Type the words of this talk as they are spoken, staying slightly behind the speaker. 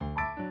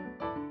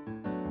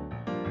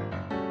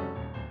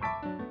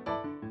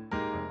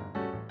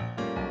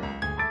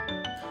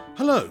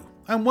Hello,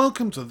 and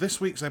welcome to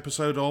this week's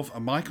episode of A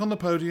Mic on the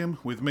Podium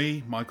with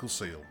me, Michael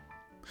Seal.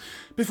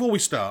 Before we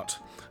start,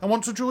 I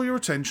want to draw your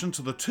attention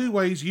to the two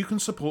ways you can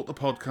support the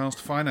podcast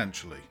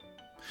financially.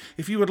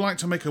 If you would like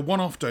to make a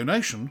one-off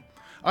donation,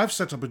 I've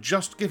set up a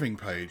Just Giving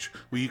page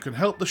where you can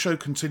help the show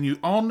continue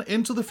on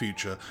into the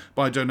future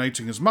by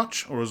donating as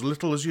much or as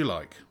little as you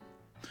like.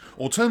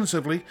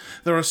 Alternatively,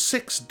 there are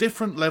 6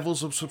 different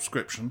levels of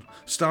subscription,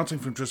 starting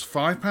from just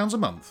 £5 a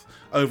month,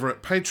 over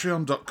at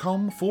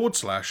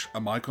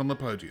patreon.com/A Mic on the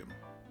Podium.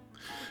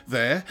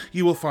 There,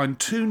 you will find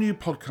 2 new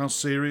podcast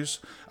series,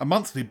 a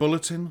monthly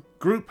bulletin,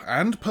 group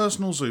and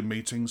personal Zoom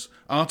meetings,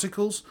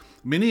 articles,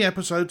 mini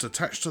episodes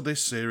attached to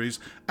this series,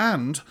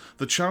 and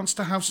the chance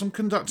to have some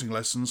conducting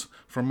lessons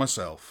from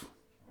myself.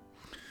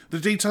 The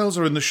details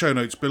are in the show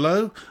notes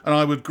below, and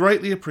I would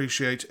greatly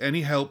appreciate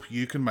any help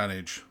you can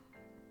manage.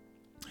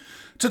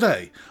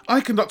 Today,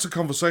 I conduct a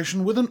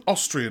conversation with an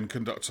Austrian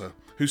conductor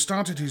who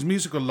started his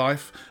musical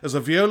life as a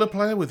viola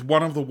player with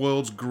one of the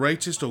world's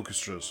greatest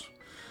orchestras,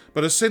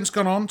 but has since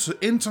gone on to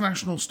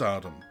international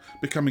stardom,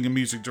 becoming a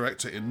music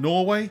director in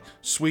Norway,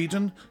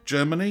 Sweden,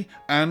 Germany,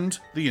 and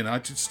the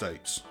United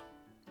States.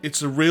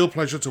 It's a real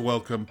pleasure to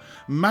welcome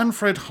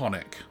Manfred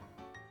Honeck.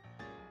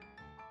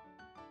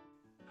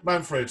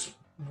 Manfred,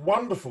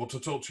 wonderful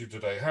to talk to you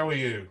today. How are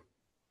you?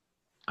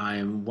 I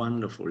am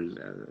wonderful.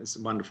 It's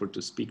wonderful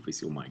to speak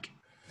with you, Mike.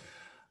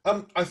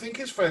 I think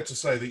it's fair to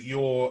say that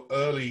your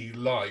early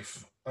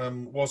life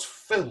was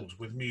filled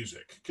with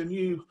music. Can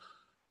you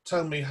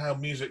tell me how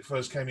music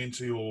first came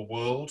into your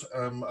world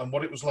and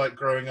what it was like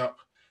growing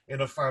up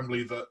in a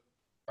family that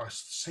I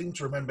seem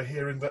to remember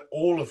hearing that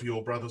all of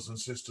your brothers and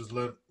sisters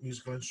learnt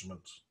musical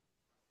instruments?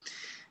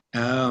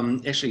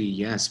 Actually,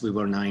 yes, we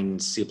were 9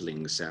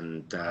 siblings,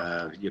 and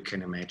you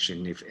can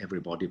imagine if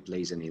everybody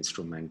plays an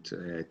instrument,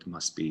 it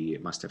must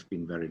have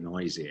been very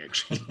noisy,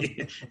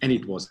 actually. And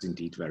it was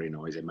indeed very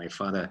noisy. My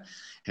father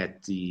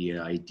had the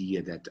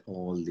idea that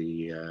all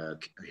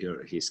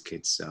his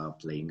kids are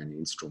playing an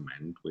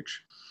instrument,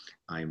 which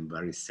I'm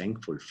very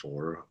thankful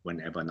for.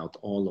 Whenever not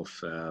all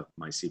of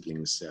my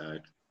siblings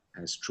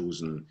has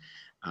chosen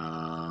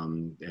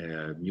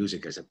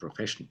music as a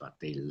profession, but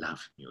they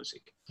love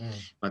music.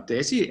 But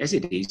as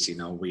it is,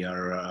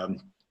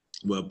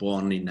 we're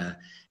born in a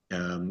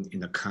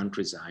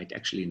countryside,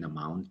 actually in the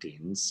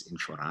mountains in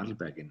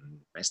Vorarlberg,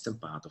 in western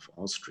part of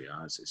Austria.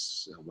 This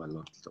is a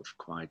lot of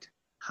quite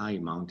high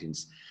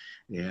mountains.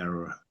 They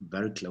are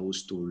very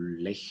close to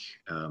Lech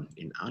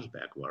in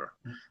Arlberg, where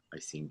I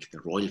think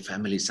the royal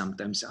family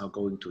sometimes are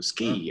going to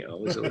ski.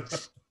 Also.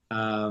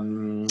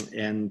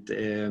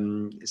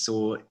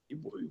 So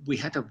we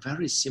had a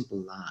very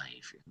simple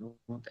life,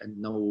 and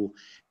no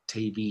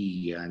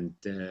TV, and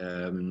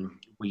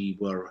we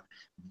were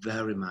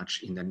very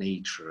much in the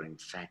nature. In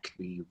fact,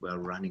 we were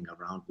running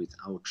around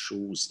without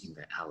shoes in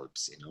the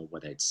Alps,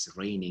 whether it's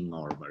raining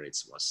or whether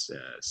it was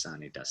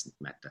sunny, it doesn't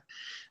matter.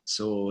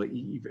 So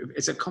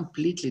it's a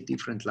completely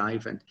different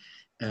life, and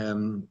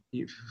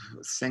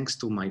thanks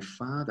to my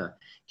father,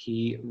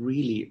 he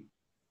really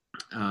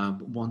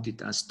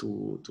wanted us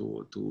to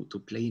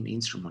play an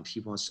instrument. He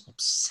was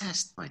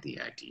obsessed by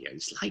the idea.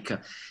 It's like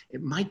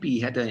it might be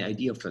he had an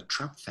idea of a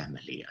Trump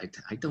family.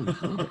 I don't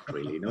know that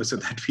really, so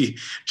that we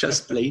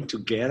just played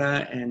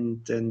together,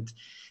 and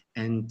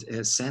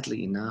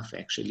sadly enough,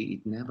 actually,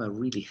 it never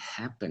really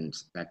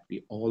happened that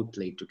we all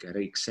played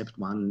together, except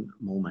one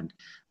moment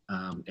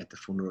at the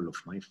funeral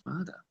of my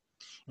father.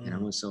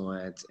 So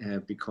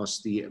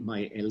because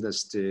my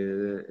eldest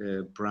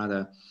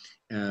brother,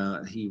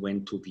 he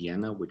went to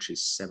Vienna, which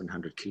is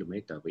 700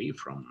 kilometers away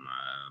from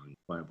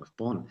where I was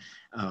born,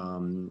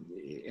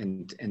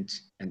 and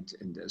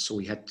so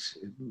we had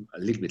a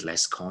little bit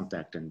less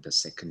contact. And the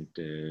second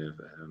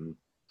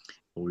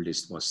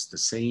oldest was the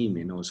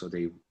same, so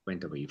they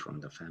went away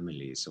from the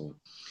family. So,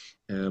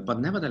 but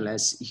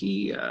nevertheless,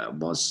 he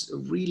was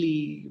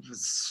really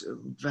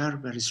very,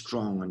 very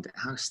strong and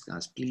asked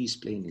us, please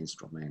play an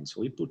instrument.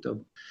 So he put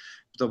the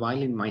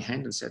violin in my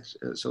hand and said,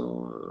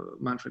 so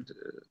Manfred,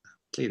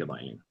 play the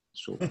violin.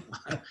 So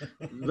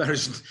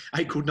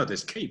I could not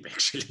escape,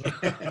 actually,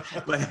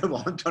 whether I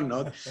want or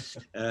not.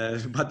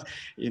 But,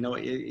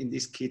 in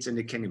these kids, and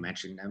you can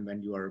imagine, and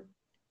when you are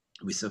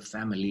with a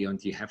family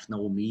and you have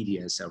no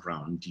medias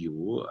around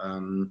you,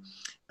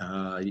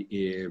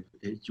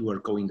 you are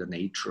going to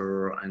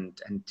nature,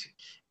 and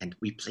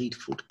we played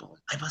football.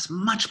 I was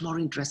much more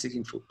interested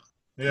in football.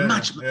 Yeah,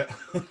 much. Yeah.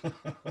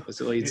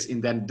 So it's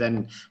in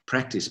then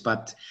practice,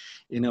 but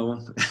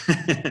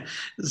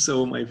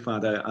so my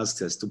father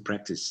asked us to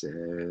practice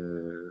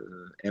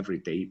every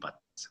day,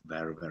 but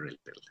very, very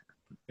little.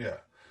 Yeah.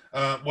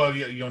 Well,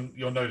 yeah,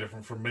 you're no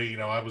different from me.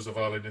 I was a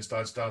violinist.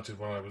 I started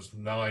when I was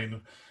 9.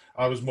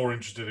 I was more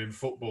interested in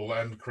football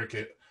and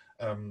cricket.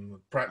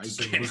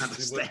 Practicing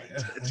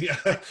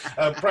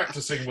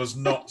practicing was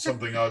not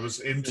something I was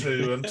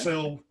into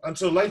until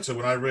later,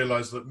 when I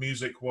realised that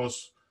music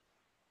was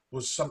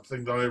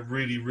something that I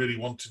really, really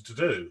wanted to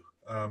do.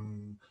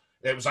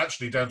 It was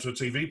actually down to a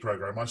TV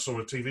program. I saw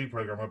a TV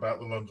program about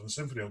the London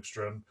Symphony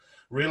Orchestra and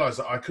realised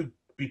that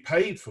be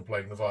paid for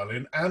playing the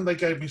violin, and they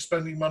gave me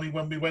spending money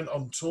when we went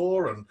on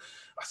tour. And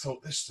I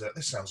thought, this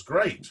sounds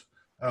great.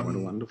 What a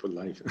wonderful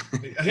life.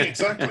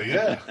 Exactly,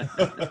 yeah.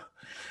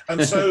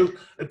 And so,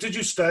 did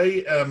you stay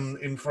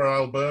in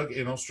Vorarlberg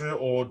in Austria,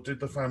 or did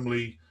the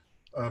family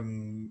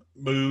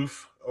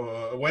move?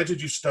 Where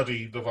did you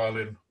study the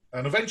violin?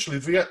 And eventually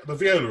the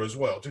viola as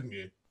well, didn't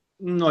you?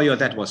 No, yeah,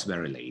 that was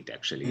very late,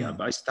 actually.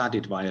 I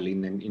studied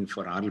violin in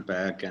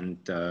Vorarlberg,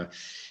 and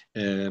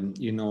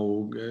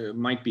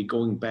might be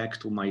going back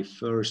to my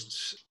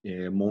first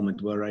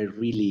moment where I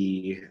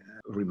really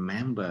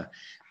remember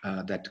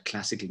that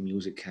classical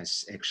music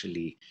has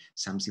actually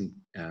something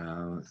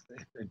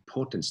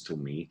importance to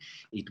me.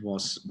 It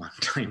was one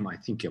time, I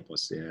think it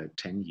was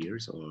 10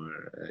 years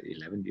or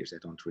 11 years, I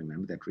don't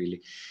remember that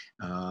really.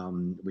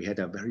 We had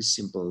a very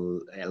simple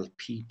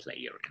LP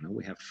player.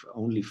 We have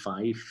only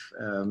 5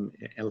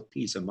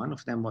 LPs, and one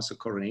of them was a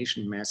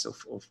coronation mass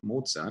of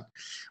Mozart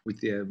with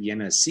the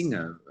Vienna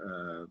Singer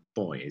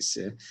boys.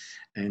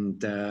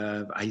 And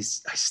I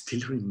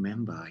still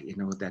remember,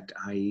 that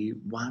I,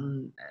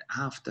 one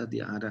after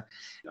the other,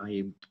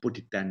 I put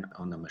it then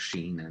on a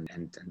machine,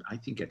 and I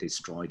think I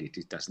destroyed it.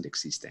 It doesn't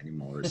exist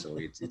anymore. So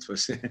it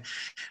was,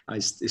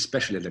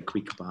 especially the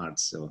quick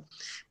parts. So,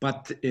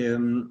 but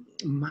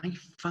my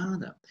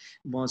father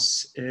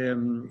was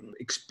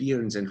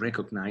experienced and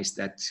recognized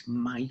that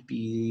might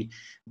be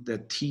the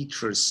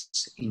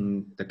teachers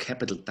in the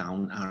capital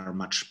town are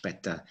much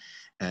better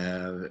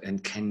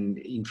and can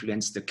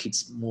influence the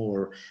kids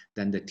more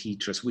than the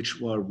teachers,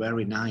 which were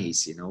very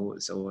nice,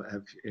 So,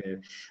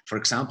 for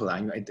example,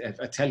 I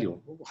tell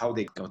you how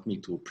they got me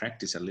to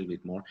practice a little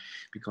bit more,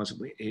 because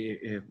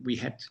we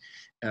had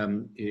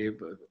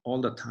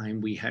all the time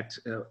we had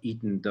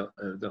eaten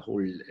the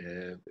whole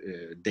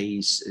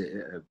days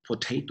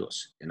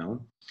potatoes,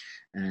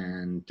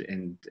 and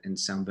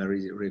some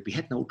we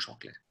had no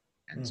chocolate,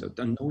 and so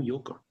no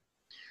yogurt.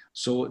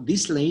 So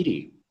this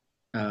lady,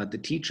 the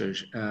teacher,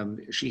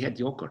 she had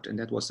yogurt, and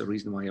that was the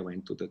reason why I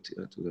went to the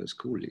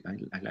school.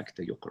 I liked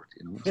the yogurt,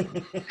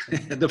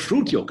 So the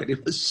fruit yogurt.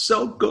 It was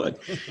so good,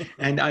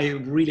 and I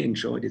really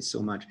enjoyed it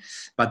so much.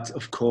 But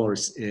of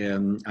course,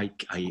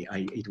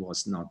 it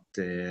was not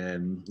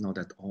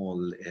at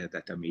all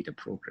that I made a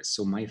progress.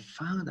 So my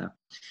father,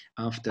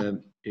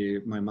 after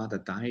my mother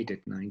died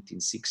at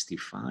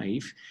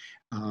 1965,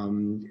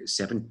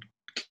 7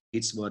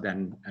 kids were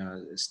then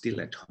still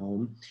at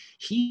home.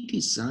 He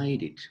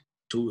decided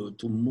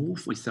to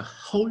move with the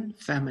whole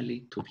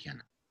family to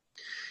Vienna.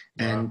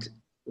 Wow. And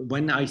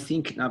when I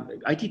think,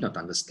 I did not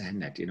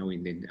understand that,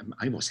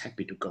 I was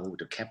happy to go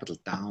to capital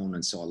town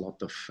and saw a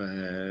lot of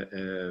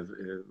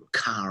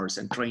cars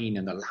and train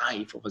and the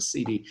life of a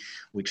city,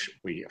 which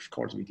of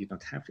course we did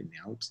not have in the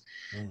Alps.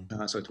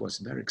 So it was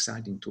very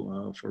exciting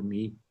for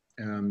me.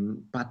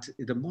 But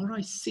the more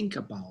I think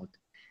about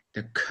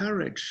the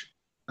courage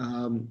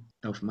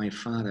of my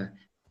father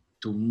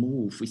to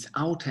move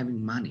without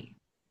having money,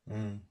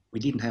 we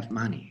didn't have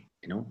money,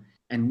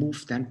 and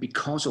moved then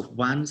because of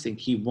one thing.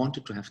 He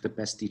wanted to have the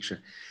best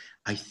teacher.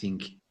 I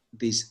think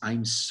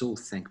I'm so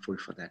thankful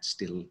for that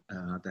still,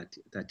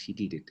 that he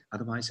did it.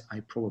 Otherwise,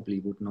 I probably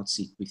would not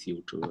sit with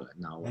you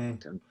now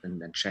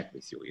and chat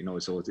with you,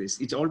 So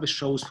it always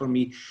shows for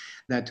me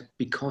that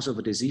because of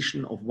a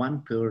decision of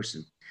one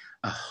person,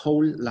 a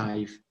whole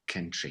life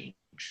can change.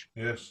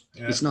 Yes.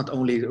 Yeah. It's not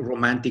only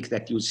romantic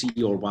that you see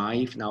your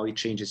wife, now it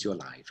changes your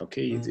life.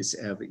 Okay. It is,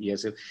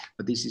 yes,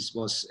 but this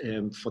was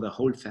for the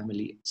whole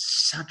family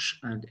such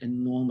an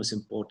enormous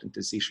important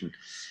decision.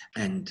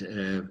 And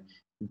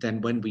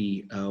then when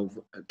we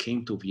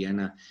came to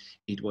Vienna,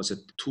 it was a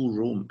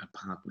 2-room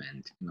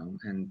apartment,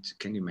 and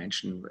can you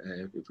imagine,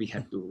 we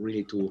had to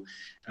really to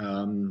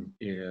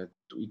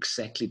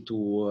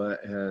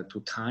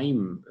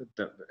time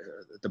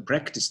the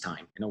practice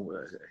time,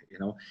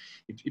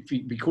 if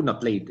we could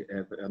not play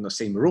in the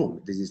same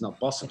room, this is not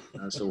possible.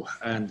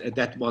 And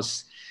that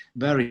was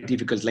very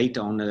difficult.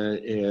 Later on,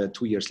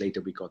 2 years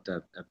later, we got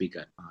a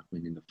bigger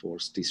apartment in the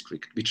 4th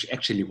district, which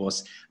actually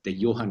was the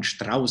Johann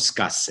Strauss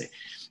Gasse,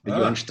 the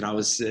Johann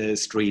Strauss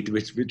Street,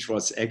 which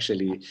was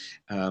actually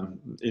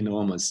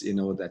enormous.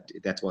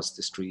 That was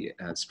the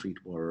street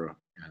where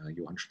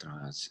Johann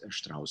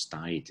Strauss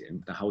died,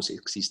 and the house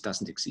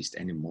doesn't exist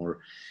anymore.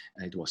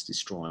 It was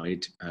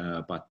destroyed,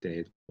 but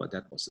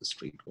that was the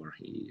street where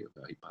he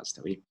passed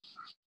away.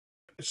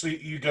 So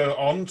you go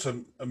on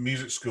to a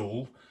music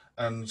school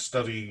and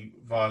study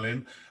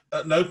violin.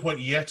 At no point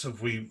yet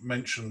have we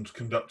mentioned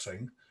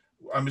conducting.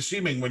 I'm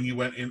assuming when you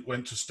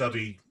went to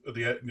study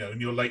in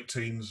your late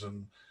teens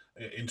and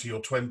into your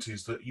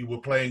 20s that you were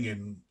playing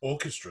in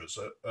orchestras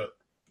at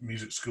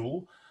music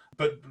school,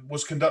 but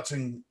was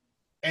conducting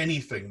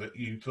anything that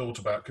you thought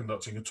about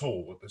conducting at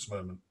all at this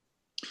moment?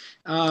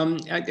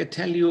 I can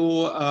tell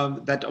you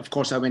that, of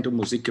course, I went to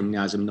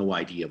Musikgymnasium, no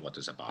idea what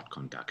is about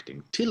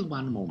conducting, till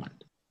one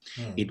moment.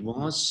 It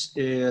was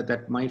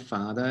that my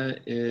father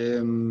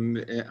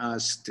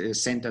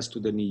sent us to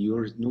the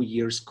New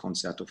Year's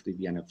concert of the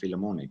Vienna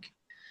Philharmonic,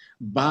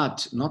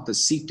 but not the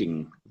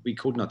seating we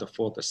could not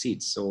afford the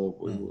seats, so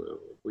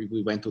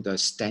we went to the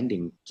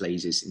standing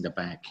places in the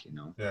back,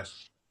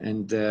 Yes.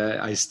 And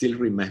I still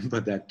remember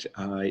that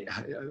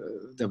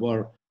there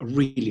were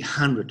really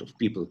hundreds of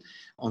people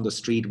on the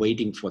street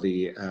waiting for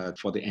the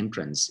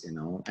entrance,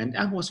 And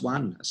I was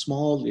one,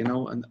 small,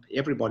 and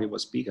everybody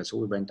was bigger. So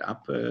we went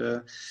up,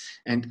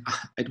 and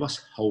it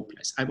was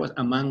hopeless. I was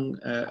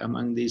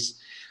among these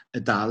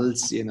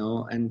adults,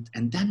 and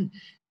then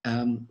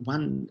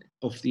one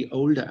of the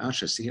older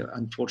ushers, he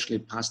unfortunately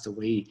passed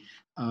away,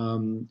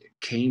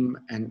 came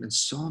and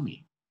saw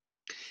me.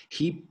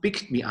 He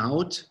picked me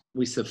out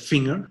with a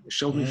finger,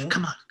 showed me,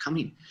 come on, come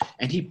in.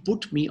 And he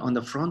put me on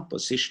the front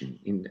position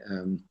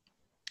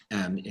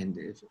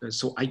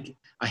so I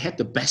had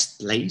the best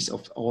place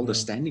of all the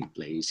standing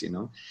place,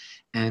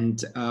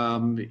 And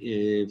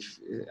I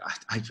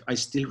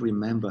still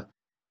remember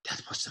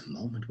that was the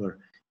moment where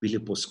Willy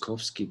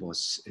Boskowski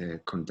was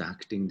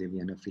conducting the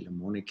Vienna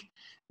Philharmonic,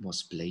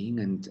 was playing,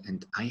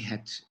 and I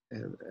had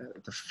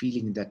the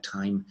feeling at that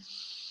time,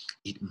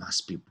 it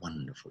must be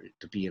wonderful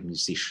to be a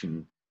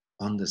musician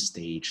on the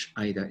stage,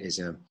 either as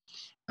a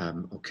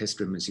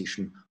orchestral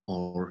musician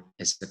or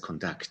as a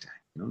conductor.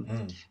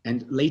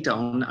 And later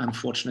on,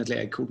 unfortunately,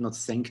 I could not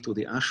thank to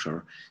the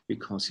usher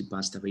because he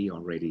passed away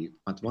already.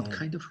 But what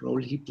kind of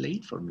role he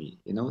played for me?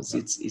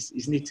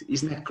 Isn't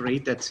it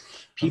great that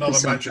people another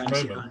sometimes?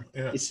 magic moment.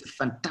 Yeah. It's a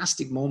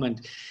fantastic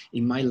moment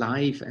in my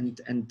life,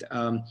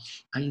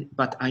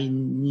 but I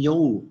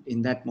know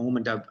in that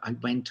moment I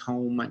went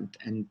home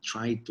and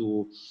tried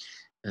to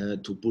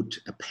put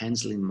a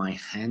pencil in my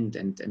hand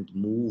and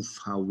move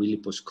how Willy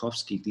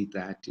Boskowski did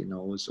that,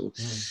 So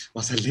it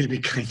was a little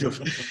bit kind of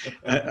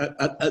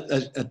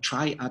a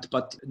triad,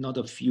 but not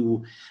a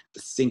few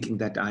thinking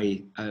that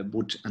I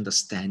would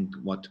understand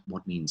what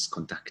means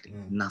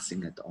conducting.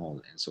 Nothing at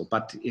all. And so,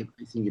 but I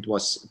think it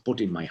was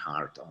put in my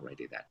heart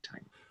already that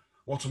time.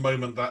 What a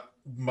moment that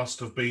must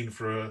have been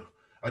for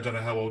I don't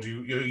know how old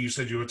you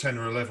said you were 10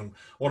 or 11.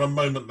 What a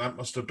moment that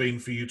must have been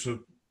for you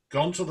to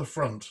gone to the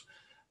front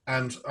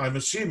and I'm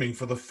assuming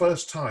for the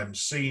first time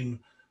seen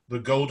the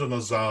golden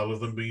azal of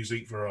the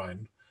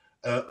Musikverein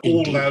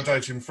all laid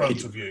out in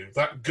front of you.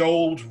 That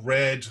gold,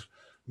 red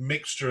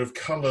mixture of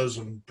colours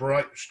and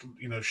bright,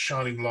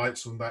 shining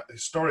lights and that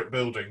historic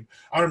building.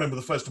 I remember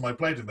the first time I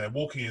played in there,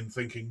 walking in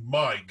thinking,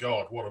 my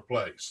God, what a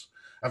place.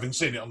 Having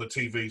seen it on the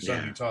TV so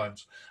many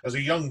times. As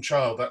a young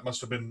child, that must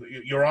have been,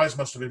 your eyes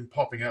must have been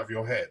popping out of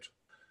your head.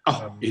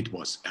 Oh, it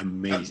was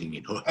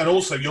amazing. And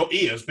also your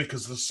ears,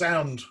 because the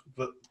sound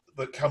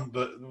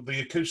the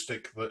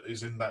acoustic that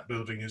is in that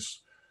building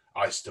is,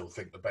 I still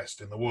think, the best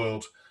in the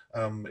world.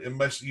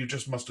 You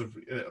just must have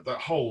that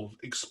whole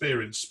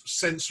experience,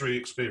 sensory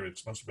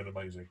experience, must have been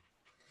amazing.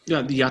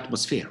 Yeah, the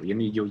atmosphere.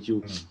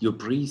 You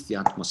breathe the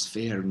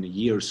atmosphere in a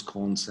year's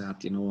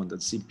concert.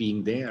 And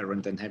being there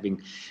and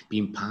then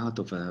being part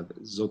of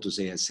so to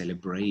say, a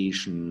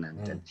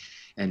celebration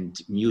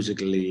and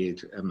musically.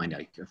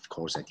 Of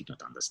course, I did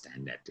not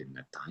understand that in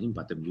that time,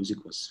 but the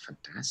music was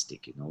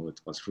fantastic. It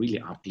was really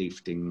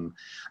uplifting.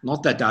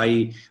 Not that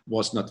I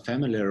was not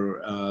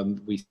familiar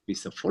with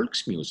the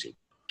Volksmusic.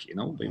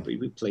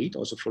 We played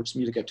also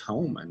Volksmusic at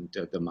home, and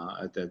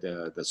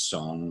the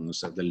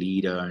songs, the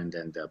Lieder, and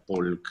then the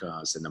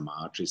polkas and the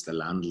marches, the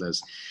Landlers.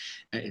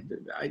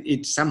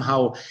 It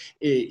somehow,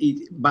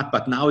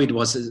 but now it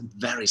was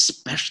very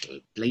special,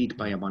 played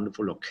by a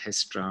wonderful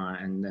orchestra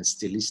and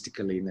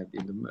stylistically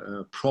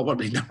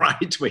probably in the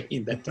right way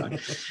in that time.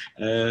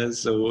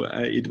 So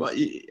it was.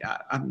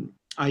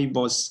 I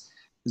was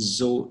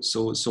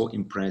so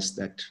impressed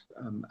that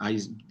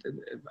I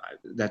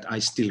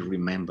still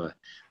remember.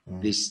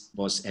 This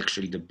was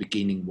actually the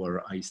beginning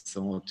where I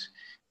thought,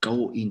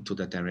 go into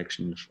the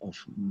direction of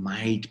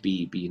might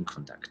be being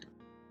conductor.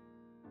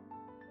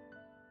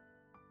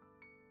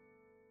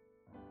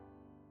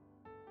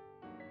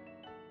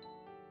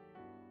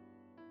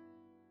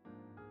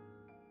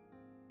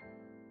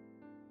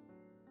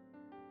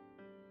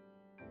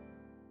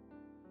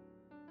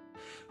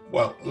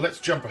 Well, let's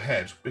jump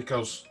ahead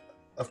because,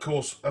 of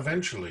course,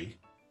 eventually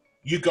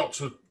you got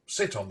to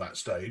sit on that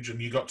stage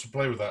and you got to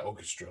play with that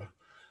orchestra.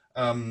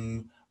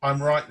 I'm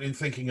right in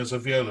thinking as a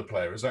viola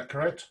player, is that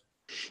correct?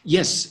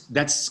 Yes,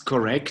 that's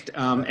correct.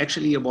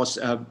 Actually, I was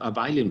a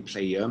violin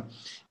player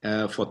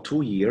for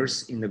 2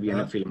 years in the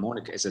Vienna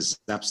Philharmonic as a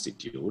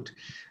substitute.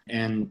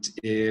 And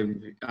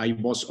I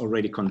was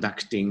already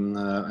conducting,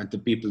 and the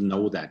people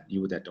knew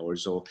that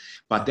also.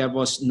 But there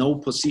was no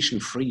position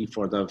free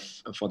for the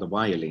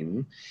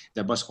violin.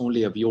 There was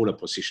only a viola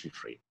position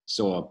free.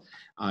 So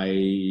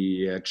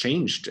I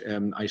changed.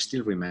 I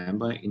still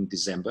remember in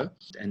December,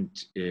 and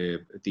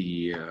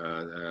the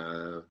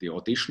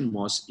audition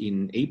was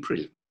in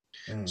April.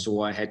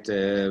 So I had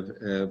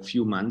a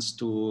few months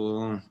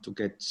to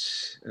get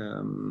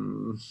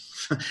to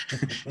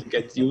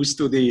get used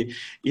to the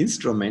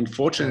instrument.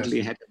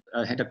 Fortunately,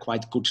 I had a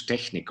quite good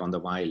technique on the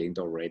violin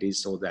already,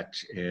 so that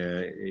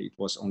it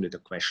was only the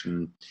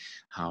question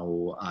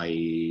how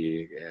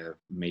I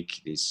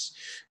make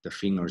the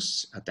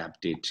fingers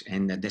adapted,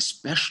 and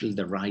especially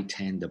the right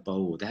hand, the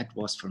bow. That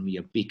was for me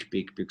a big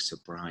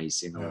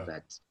surprise.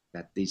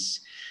 That the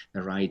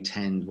right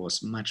hand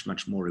was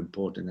much more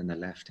important than the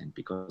left hand,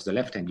 because the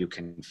left hand you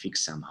can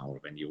fix somehow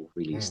when you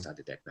really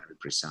study that very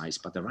precise,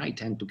 but the right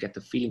hand, to get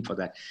the feeling for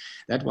that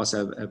was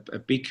a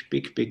big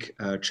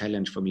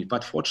challenge for me.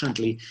 But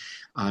fortunately,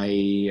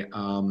 I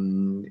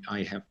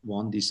have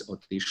won this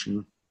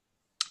audition.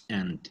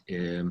 And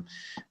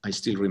I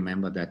still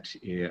remember that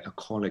a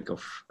colleague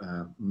of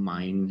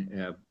mine,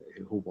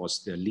 who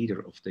was the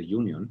leader of the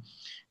union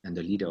and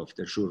the leader of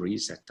the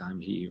juries at that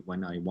time,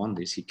 when I won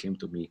this, he came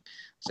to me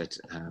and said,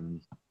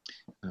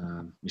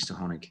 Mr.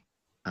 Honeck,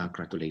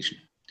 congratulations.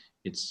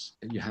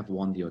 You have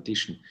won the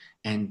audition,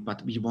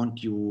 but we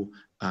want you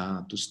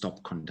to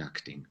stop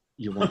conducting.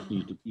 You want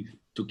me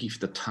to give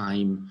the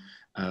time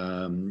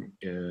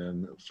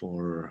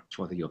for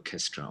the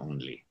orchestra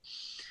only.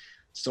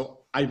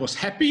 So I was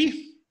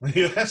happy.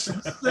 Yes.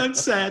 Then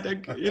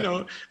sad,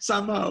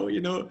 somehow,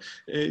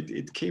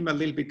 it came a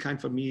little bit kind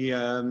for me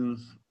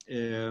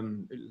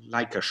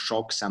like a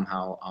shock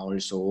somehow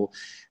also.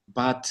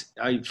 But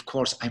of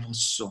course, I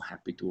was so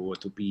happy to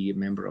be a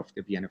member of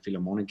the Vienna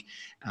Philharmonic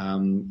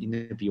in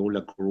the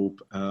viola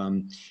group.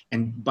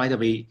 And by the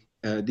way,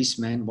 this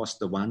man was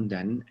the one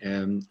then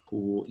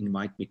who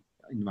invited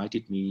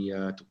me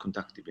to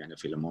conduct the Vienna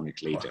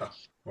Philharmonic later.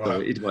 Wow.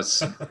 So it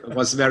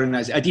was very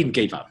nice. I didn't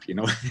give up,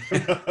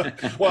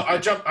 Well, I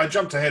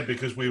jumped ahead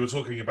because we were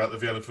talking about the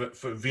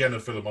Vienna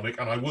Philharmonic,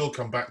 and I will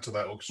come back to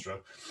that orchestra.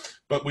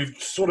 But we've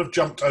sort of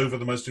jumped over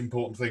the most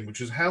important thing,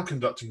 which is how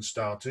conducting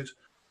started.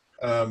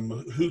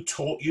 Who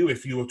taught you,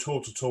 if you were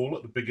taught at all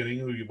at the beginning,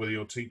 who were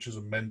your teachers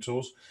and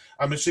mentors?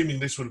 I'm assuming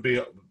this would be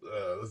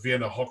the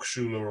Vienna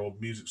Hochschule or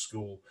music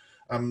school.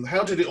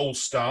 How did it all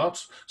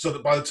start? So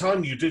that by the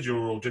time you did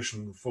your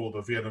audition for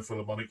the Vienna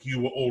Philharmonic, you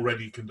were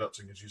already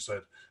conducting, as you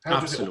said.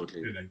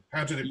 Absolutely.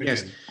 How did it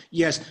begin?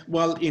 Yes.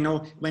 Well,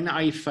 when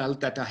I felt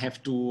that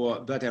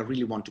that I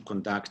really want to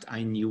conduct,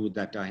 I knew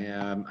that I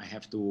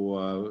have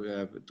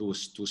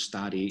to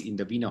study in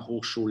the Wiener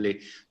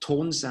Hochschule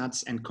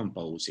Tonsatz and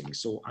composing.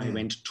 So I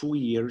went 2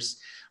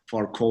 years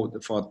for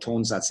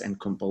Tonsatz and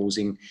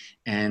composing,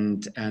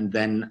 and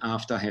then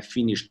after I have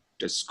finished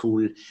the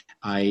school,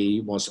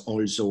 I was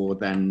also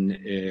then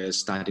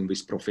studying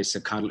with Professor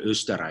Karl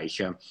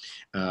Österreicher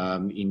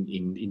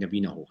in the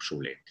Wiener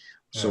Hochschule.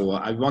 So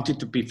I wanted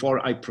to, before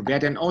I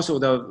prepared, and also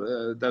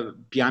the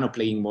piano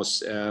playing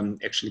was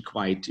actually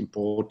quite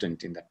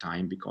important in that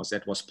time, because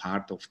that was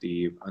part of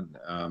the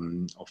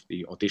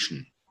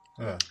audition.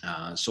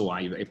 So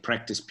I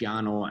practiced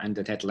piano and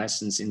I had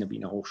lessons in the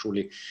Wiener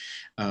Hochschule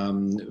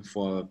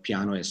for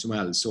piano as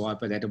well. So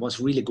but I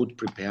was really good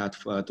prepared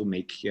to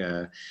make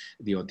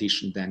the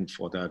audition then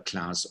for the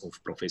class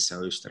of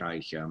Professor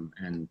Österreicher,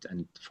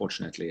 and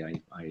fortunately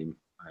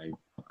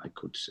I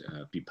could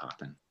be part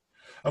then.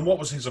 And what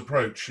was his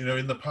approach?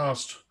 In the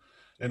past,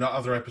 in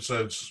other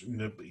episodes,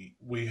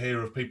 we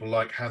hear of people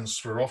like Hans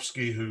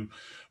Swarovski, who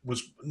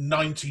was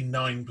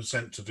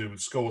 99% to do with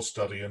score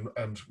study,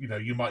 and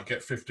you might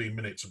get 15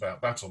 minutes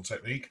about baton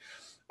technique.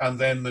 And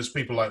then there's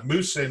people like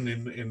Musin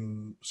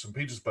in St.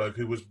 Petersburg,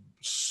 who was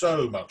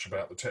so much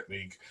about the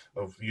technique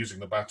of using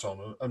the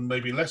baton, and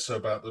maybe less so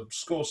about the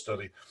score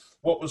study.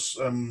 What was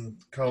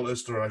Karl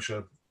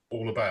Österreicher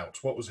all about?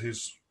 What was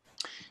his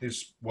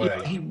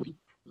way?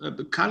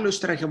 Karl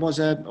Österreicher was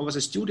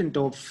a student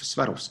of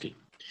Swarovski.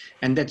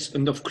 And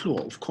of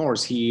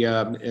course he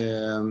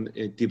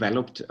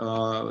developed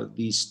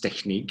this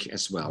technique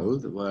as well,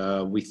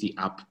 with the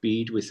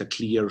upbeat, with a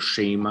clear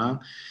schema.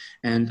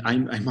 And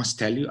I must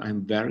tell you,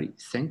 I'm very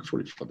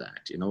thankful for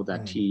that.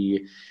 That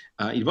he,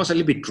 it was a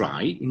little bit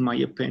dry, in my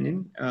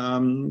opinion,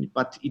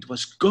 but it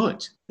was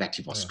good that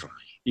he was dry.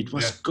 It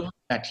was good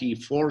that he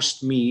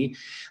forced me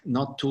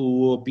not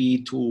to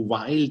be too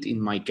wild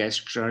in my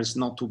gestures,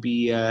 not to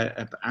be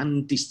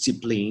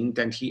undisciplined.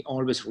 And he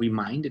always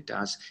reminded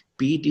us,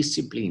 be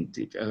disciplined.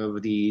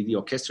 The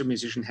orchestral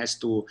musician has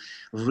to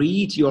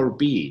read your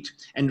beat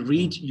and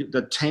read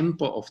the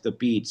tempo of the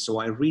beat. So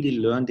I really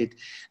learned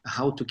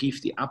how to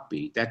give the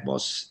upbeat. That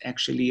was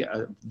actually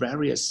a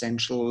very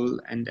essential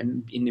and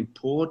an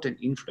important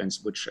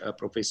influence which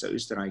Professor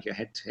Österreicher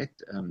had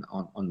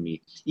on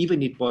me.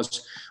 Even it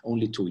was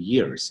only 2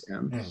 years.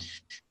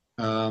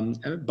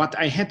 But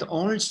I had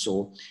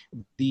also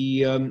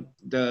the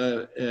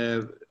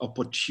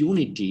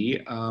opportunity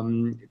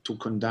to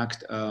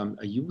conduct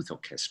a youth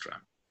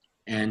orchestra,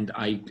 and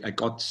I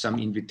got some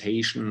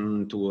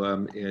invitation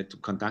to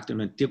conduct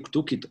and I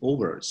took it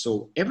over.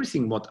 So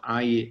everything what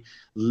I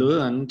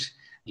learned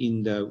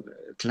in the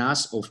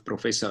class of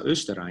Professor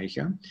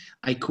Österreicher,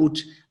 I could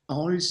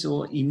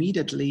also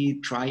immediately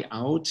try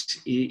out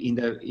in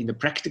the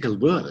practical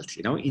world,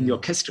 in the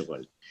orchestral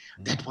world.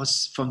 That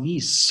was for me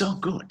so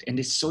good, and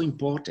it's so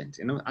important.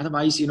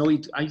 Otherwise,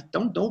 I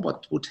don't know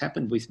what would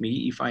happen with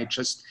me if I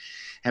just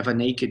have a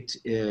naked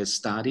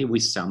study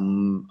with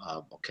some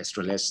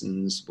orchestral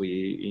lessons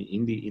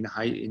in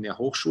the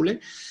Hochschule,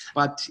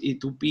 but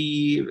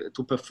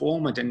to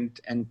perform it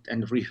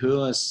and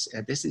rehearse.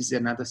 This is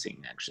another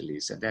thing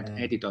actually. So that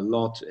added a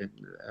lot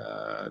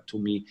to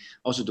me,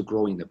 also to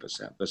grow in the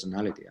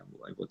personality,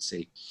 I would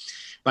say.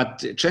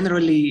 But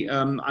generally,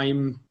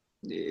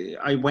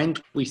 I went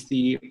with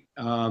the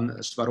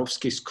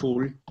Swarovski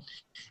school,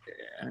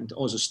 and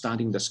also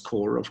studying the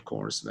score, of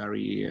course,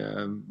 very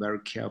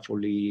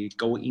carefully,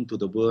 go into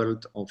the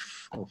world of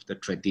the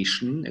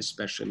tradition,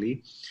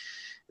 especially.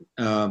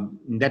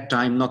 In that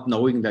time, not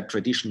knowing that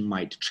tradition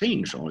might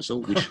change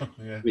also,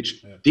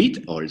 which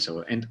did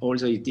also, and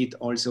also it did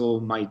also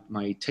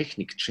my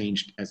technique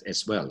changed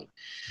as well.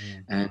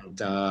 And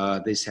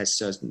this has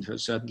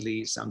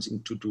certainly something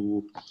to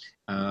do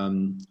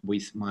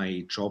with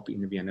my job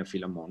in the Vienna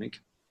Philharmonic.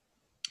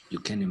 You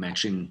can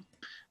imagine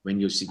when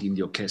you sit in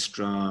the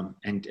orchestra,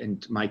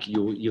 and Mike,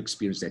 you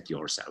experience that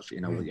yourself.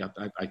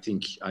 I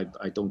think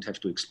I don't have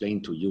to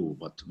explain to you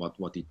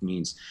what it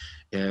means.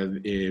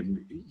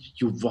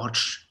 You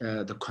watch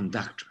the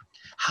conductor.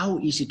 How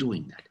is he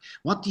doing that?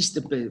 What is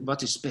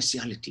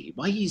speciality?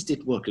 Why is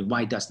it working?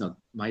 Why doesn't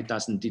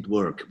it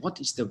work?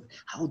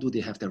 How do they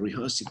have the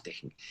rehearsing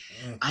technique?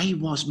 I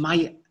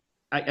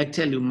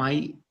tell you,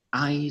 my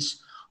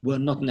eyes were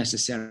not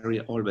necessarily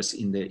always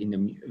in the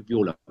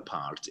viola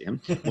part.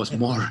 Was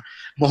more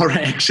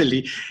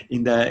actually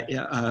in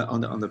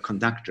on the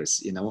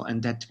conductors,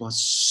 and that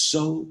was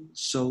so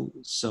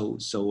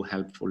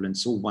helpful and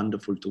so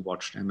wonderful to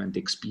watch them and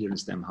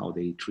experience them, how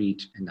they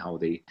treat and how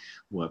they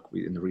work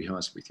with and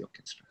rehearse with the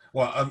orchestra.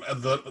 Well,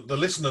 the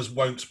listeners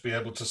won't be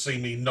able to see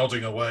me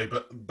nodding away,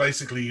 but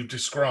basically you've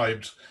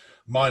described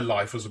my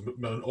life as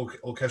an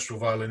orchestral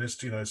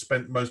violinist.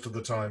 Spent most of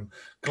the time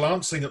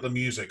glancing at the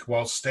music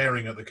while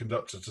staring at the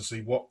conductor to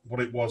see what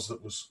it was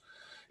that was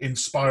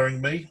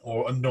inspiring me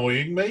or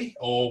annoying me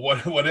or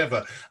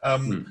whatever.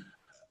 And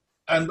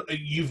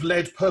you've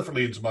led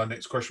perfectly into my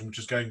next question, which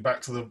is going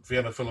back to the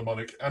Vienna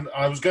Philharmonic. And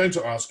I was going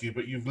to ask you,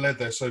 but you've led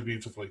there so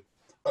beautifully.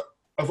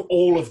 Of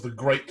all of the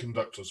great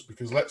conductors,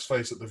 because let's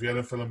face it, the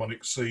Vienna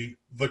Philharmonic see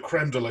the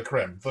creme de la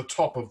creme, the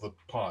top of the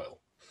pile.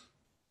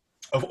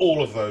 Of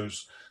all of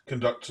those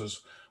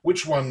conductors,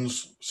 which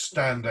ones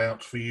stand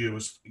out for you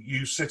as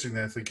you sitting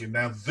there thinking,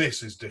 now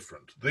this is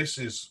different, this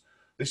is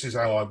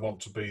how I want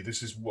to be,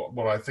 this is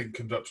what I think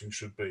conducting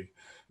should be?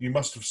 You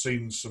must have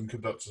seen some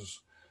conductors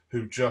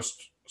who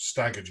just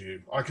staggered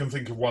you. I can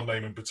think of one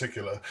name in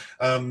particular,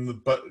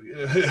 but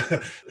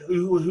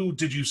who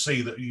did you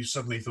see that you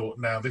suddenly thought,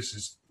 now this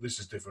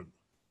is different?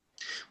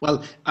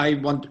 Well, I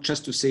want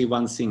just to say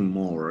one thing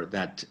more,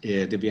 that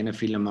the Vienna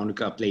Philharmonic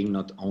are playing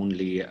not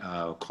only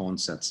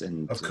concerts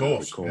and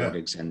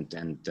recordings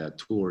and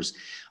tours,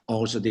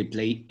 also they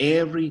play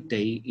every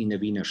day in the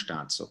Wiener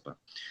Staatsoper.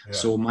 Yeah.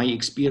 So my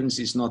experience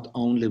is not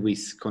only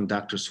with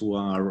conductors who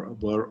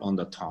were on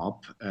the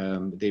top,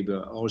 they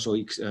were also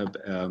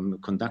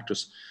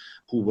conductors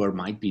who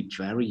might be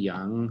very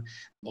young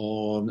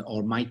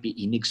or might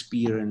be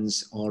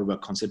inexperienced or were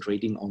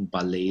concentrating on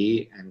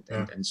ballet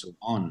and so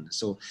on.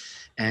 So,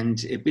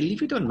 and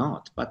believe it or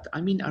not, but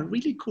I mean, I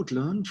really could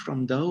learn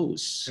from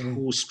those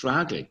who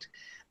struggled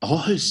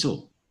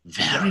also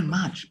very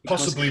much.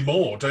 Possibly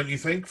more, don't you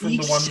think, from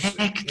the ones?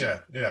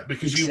 Yeah,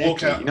 because you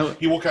walk out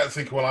and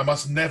think, well, I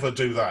must never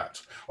do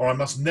that, or I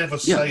must never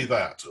say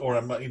that,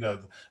 or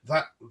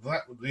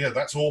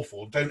that's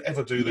awful. Don't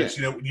ever do this.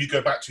 You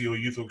go back to your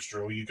youth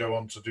orchestra or you go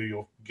on to do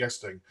your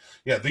guesting.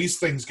 Yeah, these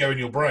things go in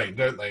your brain,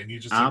 don't they? And you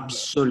just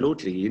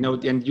absolutely,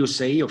 and you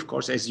say, of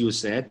course, as you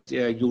said,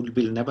 you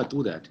will never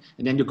do that,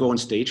 and then you go on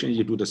stage and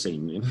you do the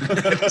same.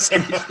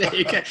 Same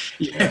mistake.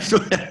 You have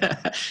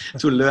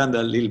to learn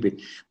a little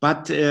bit,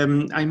 but.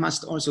 I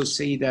must also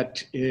say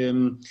that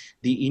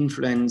the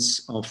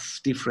influence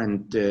of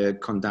different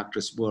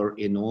conductors were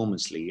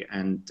enormously,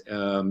 and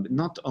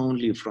not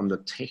only from the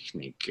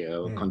technique,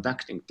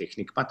 conducting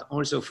technique, but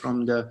also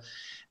from the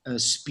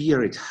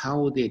spirit,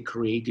 how they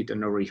created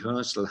in a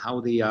rehearsal,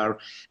 how they are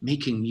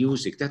making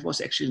music. That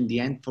was actually in the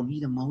end for me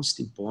the most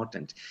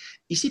important.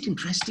 Is it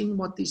interesting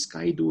what this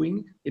guy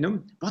doing?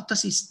 What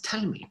does he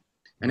tell me?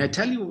 And I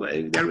tell you,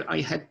 I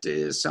had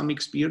some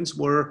experience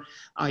where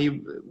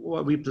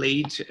we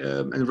played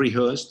and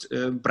rehearsed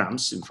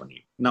Brahms'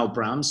 symphony. Now,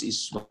 Brahms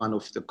is one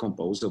of the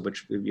composers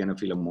which the Vienna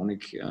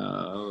Philharmonic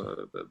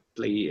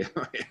play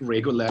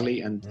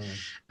regularly, and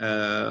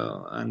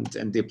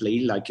they play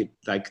like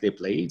they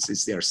play.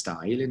 It's their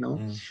style,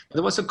 But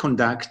there was a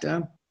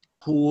conductor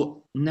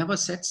who never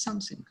said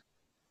something,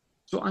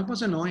 so I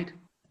was annoyed.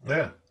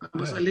 Yeah, I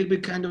was a little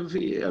bit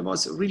I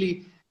was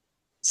really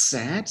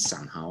sad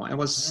somehow. I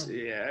was,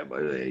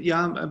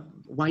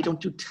 why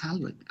don't you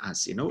tell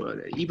us,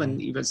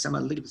 even some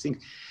little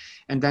thing.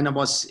 And then I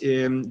was,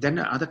 then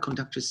other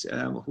conductors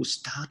who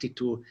started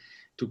to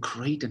to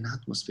create an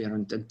atmosphere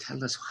and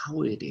tell us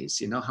how it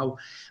is, how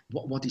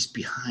what is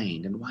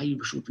behind, and why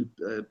should we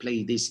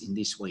play this in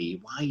this way,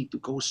 why to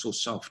go so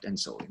soft and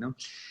so,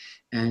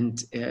 and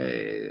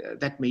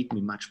that made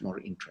me much more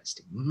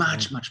interesting,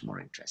 much more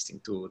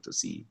interesting to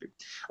see.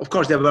 Of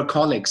course, there were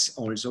colleagues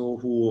also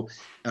who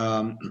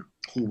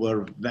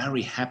were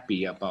very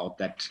happy about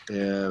that.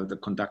 The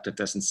conductor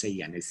doesn't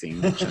say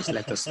anything; just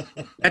let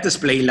us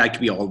play like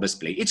we always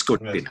play. It's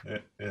good enough.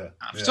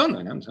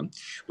 Fun,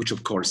 which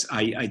of course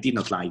I did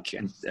not like,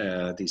 and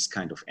this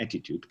kind of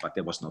attitude. But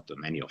there was not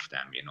many of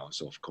them,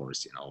 So of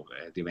course,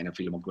 the Vienna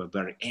Philharmonic were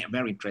very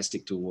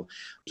interested to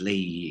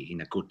play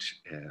in a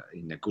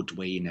good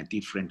way, in a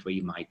different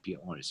way, might be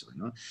also,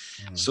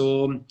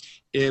 So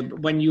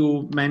when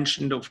you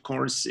mentioned, of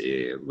course,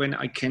 when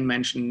I can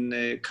mention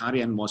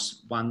Karajan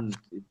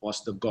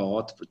was the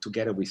god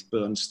together with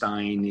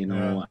Bernstein,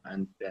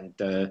 and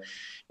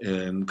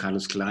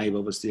Carlos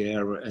Kleiber was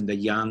there, and the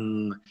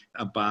young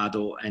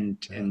Abbado and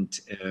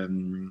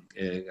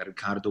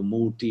Riccardo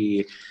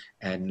Muti,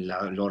 and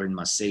Lauren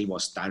Marcel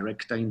was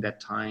director in that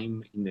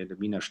time in the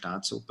Wiener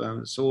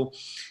Staatsoper. So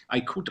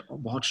I could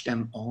watch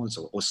them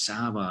also.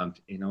 Osawa,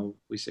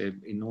 with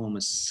an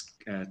enormous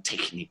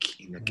technique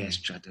in the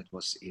gesture it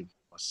was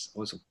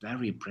also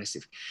very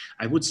impressive.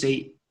 I would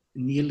say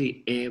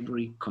nearly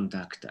every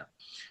conductor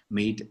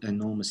made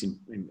enormous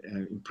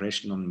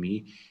impression on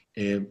me.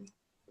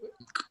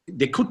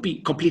 They could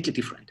be completely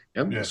different.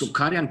 Yes. So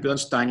Karajan,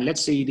 Bernstein,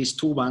 let's say these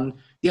two,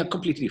 they are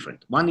completely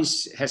different. One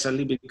has a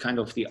little bit kind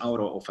of the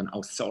aura of an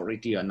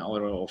authority, an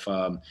aura of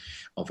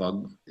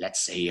a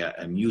let's say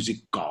a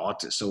music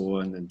god.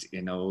 So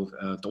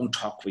don't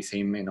talk with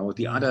him.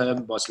 The other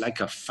was like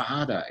a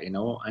father.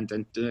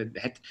 And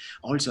had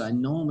also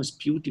enormous,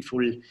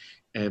 beautiful,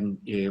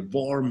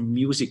 warm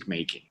music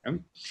making.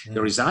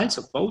 The results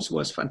of both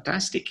was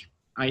fantastic.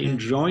 I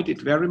enjoyed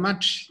it very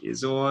much.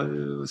 So,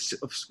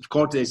 of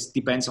course, this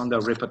depends on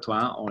the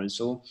repertoire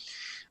also.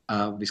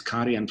 With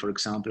Karajan, for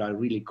example, I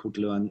really could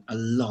learn a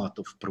lot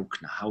of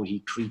Bruckner, how he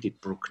treated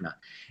Bruckner,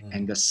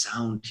 and the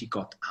sound he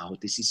got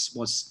out. This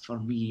was for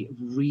me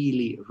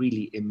really,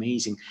 really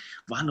amazing.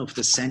 One of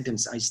the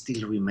sentences I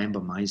still remember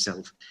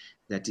myself,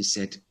 that he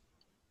said,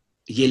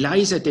 "Je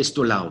leiser,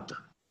 desto lauter.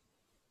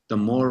 The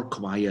more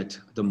quiet,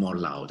 the more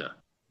louder."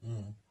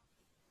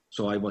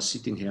 So I was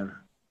sitting here.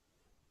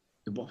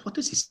 What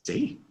does he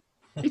say?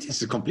 It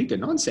is a complete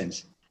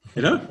nonsense,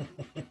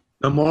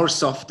 The more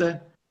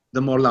softer,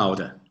 the more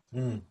louder.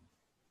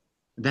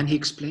 Then he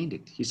explained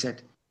it. He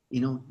said,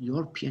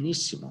 your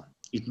pianissimo,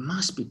 it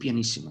must be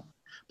pianissimo,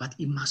 but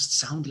it must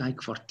sound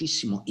like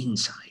fortissimo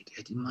inside.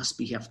 It must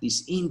have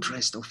this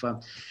interest of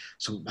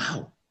so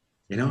wow,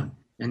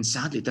 And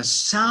sadly, the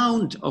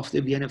sound of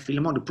the Vienna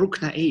Philharmonic,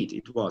 Bruckner 8,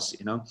 it was,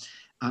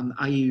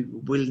 I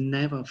will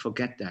never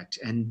forget that.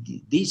 And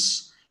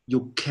this,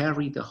 you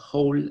carry the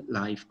whole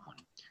life on.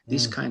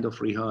 This kind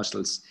of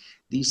rehearsals,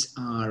 these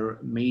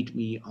made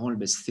me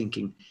always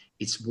thinking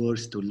it's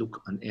worth to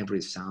look on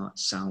every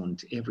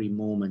sound, every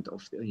moment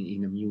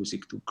in the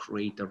music to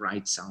create the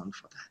right sound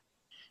for that.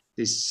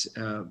 These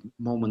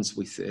moments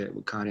with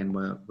Karajan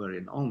were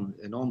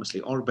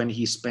enormously, or when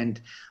he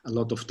spent a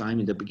lot of time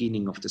in the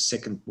beginning of the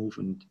second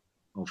movement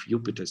of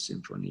Jupiter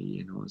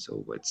Symphony,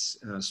 so it's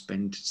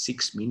spent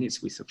 6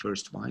 minutes with the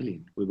first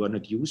violin. We were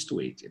not used to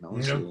it,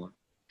 so.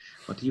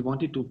 But he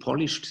wanted to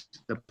polish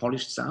the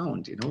polished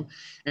sound,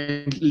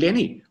 And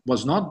Lenny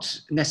was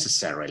not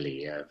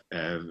necessarily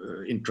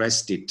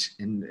interested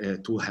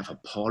in to have a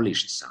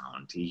polished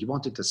sound. He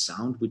wanted a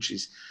sound which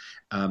is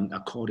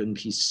according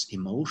to his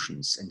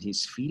emotions and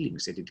his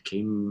feelings, that it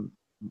came,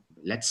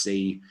 let's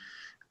say,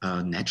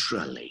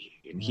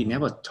 naturally. And he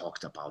never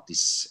talked about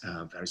this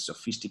very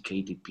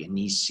sophisticated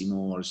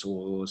pianissimo or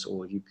so.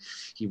 So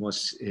he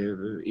was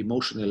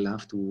emotional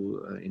enough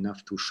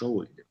to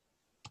show it.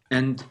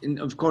 And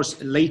of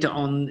course, later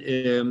on,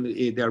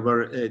 there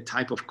were a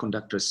type of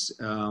conductors,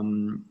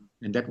 and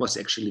that was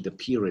actually the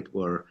period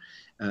where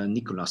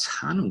Nikolaus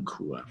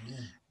Harnoncourt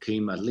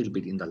came a little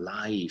bit in the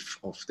life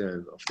of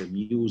the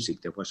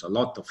music. There was a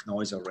lot of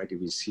noise already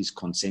with his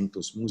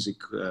Concentus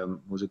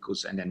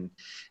Musicus, and then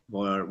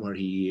where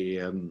he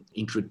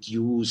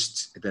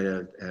introduced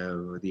the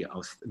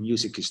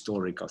music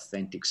historic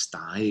authentic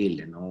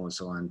style,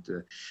 So,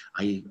 and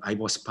I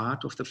was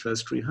part of the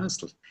first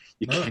rehearsal.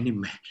 You can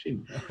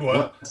imagine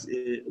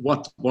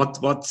what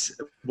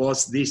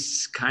was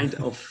this kind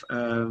of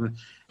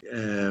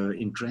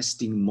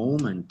interesting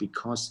moment,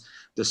 because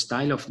the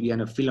style of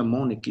Vienna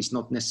Philharmonic is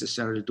not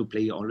necessarily to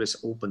play always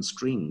open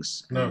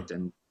strings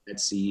and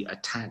let's see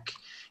attack.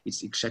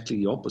 It's exactly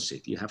the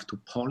opposite. You have to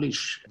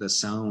polish the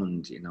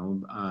sound.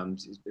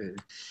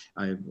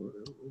 I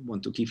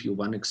want to give you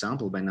one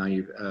example. When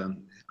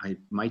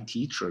my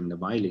teacher in the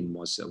violin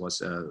was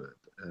a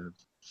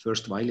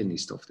first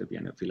violinist of the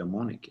Vienna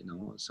Philharmonic.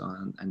 So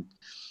and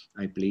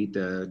I played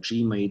the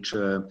G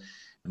major.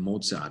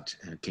 Mozart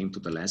came to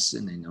the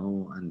lesson,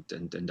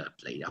 and I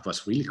played. I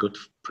was really good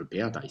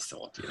prepared, I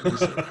thought.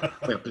 So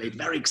I played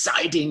very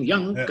exciting,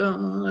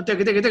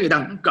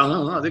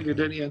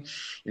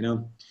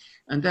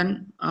 And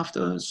then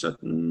after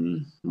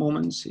certain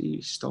moments,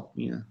 he stopped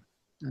me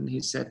and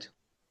he said,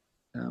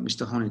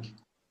 Mr. Honeck,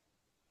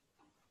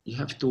 you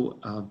have to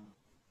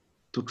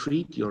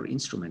treat your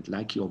instrument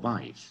like your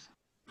wife.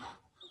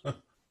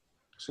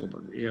 So,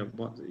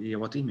 what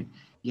do you mean?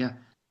 Yeah,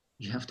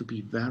 you have to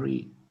be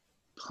very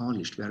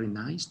polished, very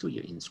nice to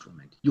your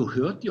instrument. You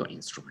hurt your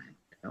instrument.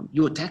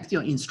 You attacked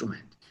your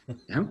instrument.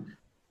 Yeah?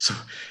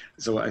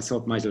 So I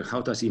thought myself,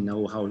 how does he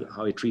know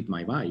how I treat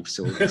my wife?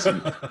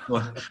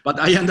 But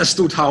I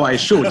understood how I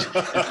should.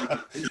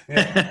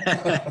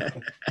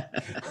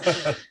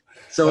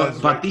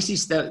 But this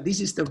is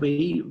the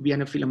way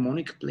Vienna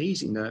Philharmonic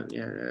plays in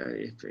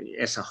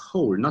as a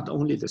whole, not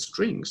only the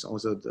strings,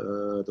 also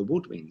the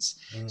woodwinds.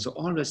 So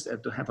always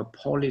to have a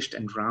polished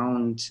and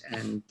round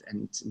and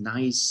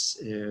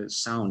nice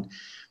sound.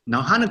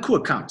 Now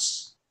Honeck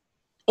comes,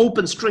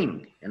 open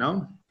string,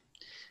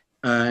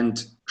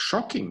 and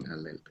shocking a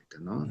little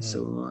bit,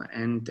 So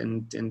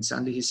and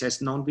suddenly he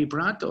says non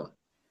vibrato,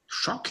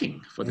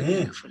 shocking for the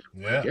Vienna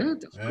Philharmonic. Yeah,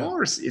 of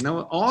course,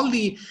 all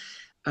the.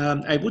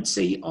 I would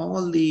say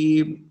all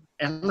the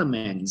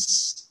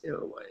elements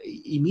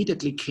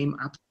immediately came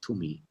up to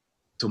me,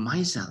 to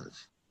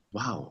myself.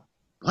 Wow,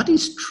 what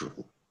is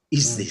true?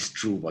 Is this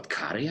true what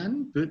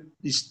Karajan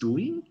is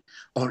doing?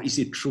 Or is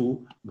it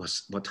true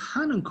what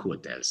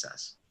Honeck tells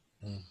us?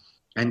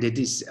 And it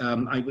is,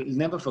 I will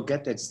never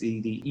forget, that's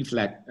the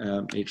E-flat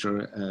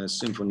major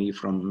symphony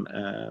from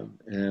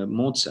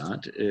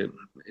Mozart,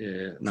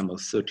 number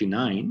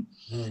 39.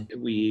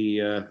 We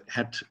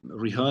had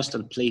rehearsed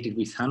and played it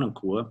with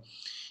Honeck,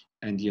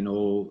 and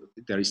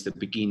there is the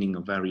beginning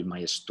of very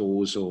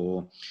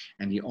maestoso,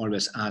 and he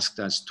always asked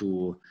us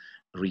to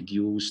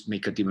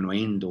make a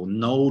diminuendo,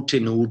 no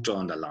tenuto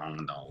on the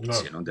long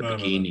notes, the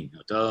beginning.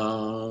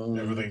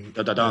 Everything.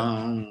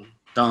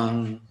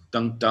 Dun,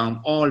 dun,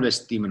 dun,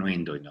 always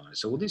diminuendo,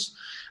 So this,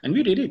 and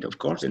we did it, of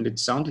course, and it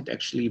sounded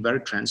actually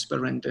very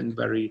transparent and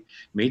very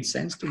made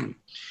sense to me.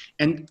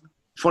 And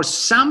for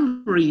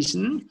some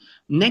reason,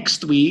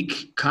 next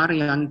week,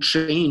 Karajan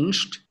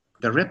changed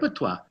the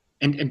repertoire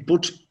and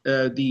put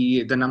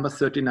the number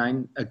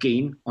 39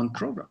 again on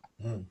program.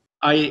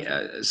 I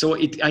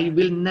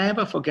will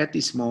never forget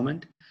this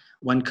moment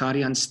when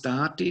Karajan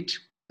started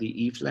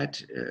the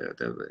E-flat,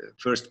 the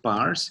first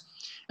bars.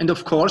 And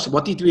of course,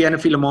 what did Vienna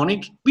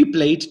Philharmonic? We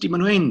played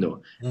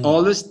diminuendo,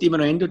 always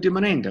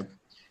diminuendo.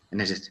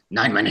 And I said,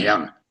 nein, meine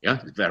Herren,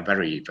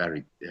 very,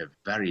 very,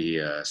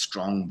 very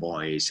strong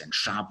voice and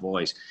sharp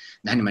voice.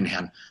 Nein, meine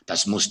Herren,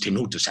 das muss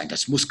tenuto sein,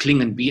 das muss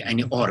klingen wie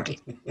eine Orgel.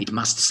 It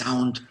must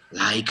sound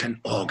like an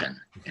organ,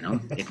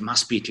 it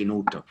must be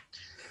tenuto.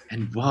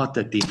 And what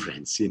a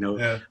difference,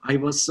 I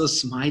was so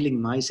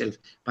smiling myself,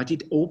 but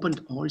it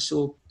opened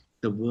also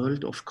the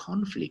world of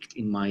conflict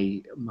in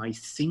my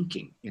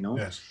thinking,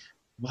 Yes.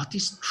 What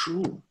is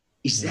true?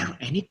 Is there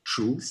any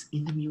truth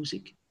in the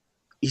music?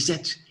 Is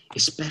that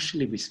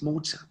especially with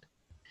Mozart?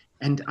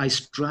 And I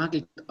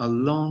struggled a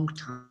long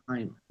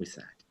time with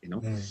that,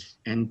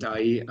 And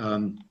I,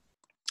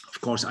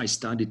 of course, I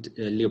studied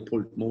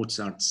Leopold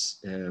Mozart's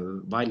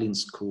violin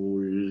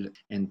school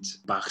and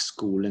Bach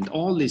school, and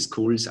all these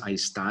schools I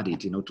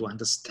studied, to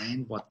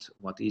understand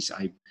what is.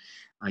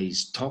 I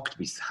talked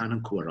with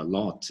Honeck a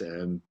lot.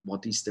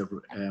 What is the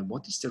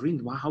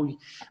reason?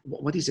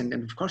 What is, and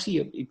of course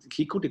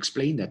he could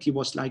explain that. He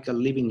was like a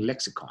living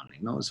lexicon,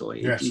 So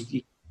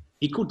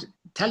he could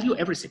tell you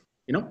everything,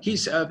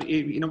 He's and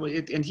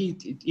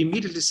he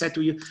immediately said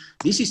to you,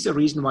 this is the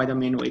reason why the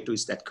menuetto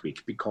is that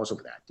quick, because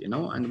of that,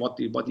 And what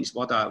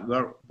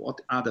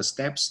are the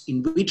steps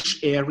in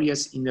which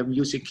areas in the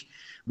music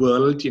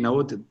world,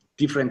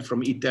 different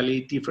from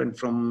Italy, different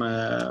from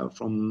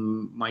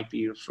might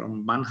be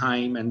from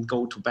Mannheim, and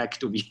go back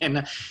to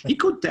Vienna. He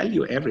could tell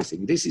you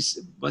everything. This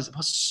was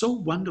so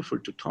wonderful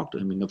to talk to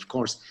him. And of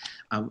course,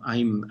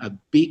 I'm a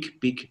big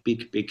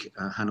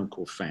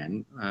Honeck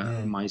fan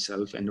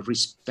myself, and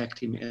respect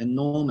him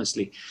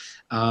enormously.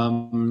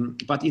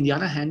 But in the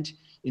other hand,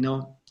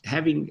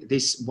 having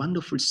this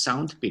wonderful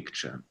sound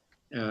picture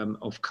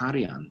of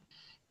Karajan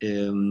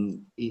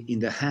in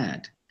the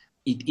head,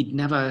 it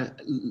never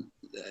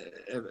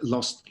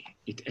lost me.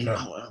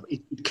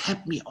 It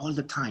kept me all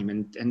the time.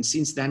 And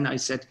since then I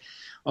said,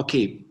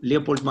 okay,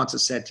 Leopold Mozart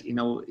said,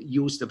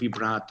 use the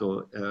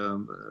vibrato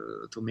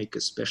to make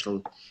a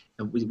special,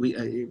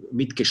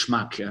 mit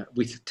Geschmack,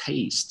 with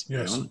taste,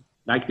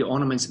 like the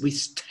ornaments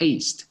with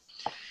taste.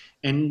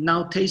 And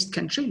now taste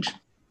can change.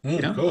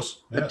 Of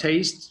course. The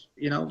taste,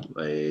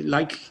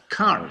 like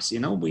cars,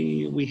 the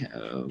way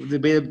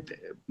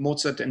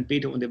Mozart and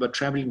Beethoven, they were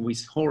traveling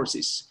with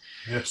horses.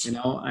 Yes.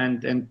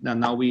 And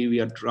now we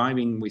are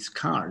driving with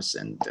cars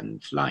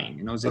and flying.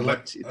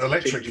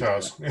 Electric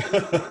cars.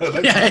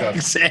 Yeah,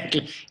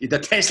 exactly. The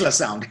Tesla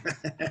sound.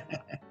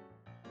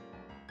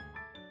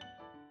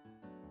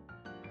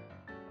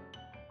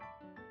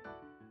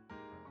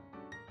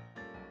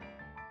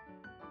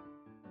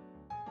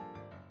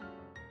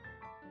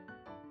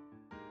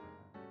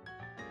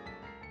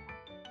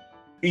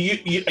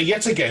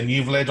 Yet again,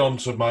 you've led on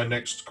to my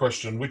next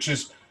question, which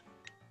is,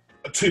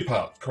 A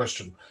two-part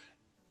question.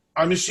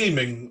 I'm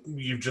assuming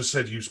you've just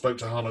said you spoke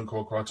to Honeck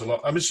quite a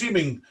lot. I'm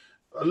assuming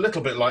a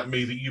little bit like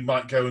me that you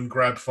might go and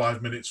grab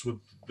 5 minutes with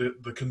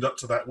the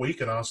conductor that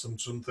week and ask them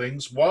some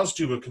things whilst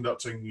you were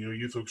conducting your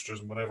youth orchestras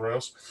and whatever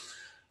else.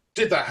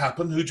 Did that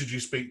happen? Who did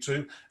you speak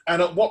to?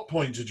 And at what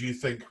point did you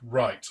think,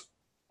 right,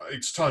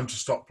 it's time to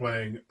stop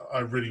playing. I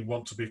really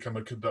want to become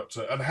a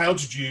conductor. And how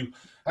did you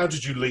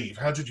leave?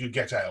 How did you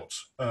get out?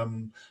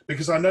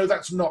 Because I know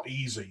that's not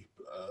easy.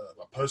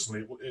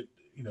 Personally,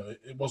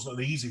 it wasn't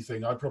an easy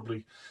thing. I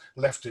probably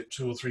left it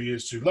 2 or 3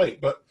 years too late.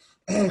 But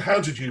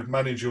how did you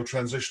manage your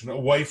transition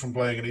away from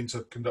playing and into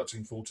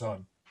conducting full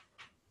time?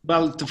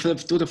 Well,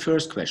 to the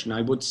first question,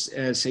 I would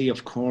say,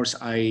 of course,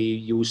 I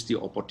used the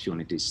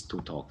opportunities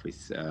to talk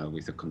with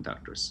the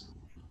conductors.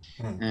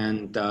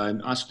 And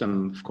ask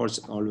them, of course,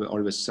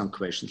 always some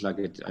questions, like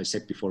I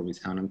said before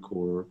with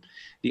Honeck.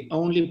 The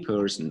only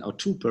person, or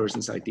two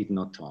persons I did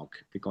not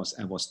talk because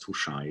I was too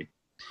shy,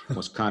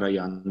 was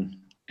Karajan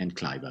and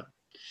Kleiber,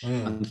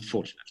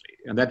 unfortunately.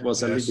 And that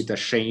was a little bit a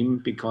shame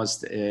because,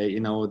 they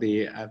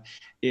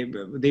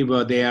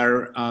were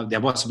there. There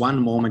was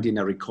one moment in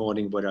a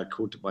recording where I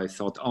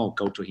thought, oh,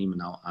 go to him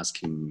now,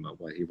 ask him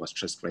why he was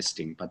just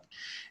resting. But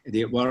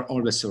they were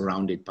always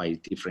surrounded by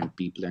different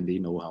people, and they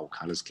know how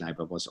Carlos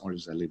Kleiber was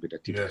always a little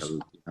bit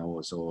difficult,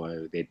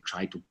 so they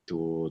tried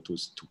to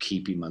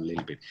keep him a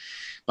little bit.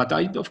 But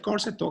I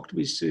talked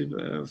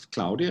with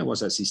Claudia. I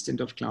was assistant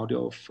of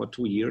Claudia for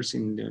 2 years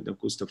in the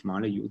Gustav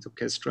Mahler Youth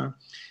Orchestra.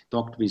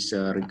 Talked with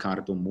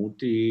Riccardo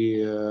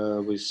Muti,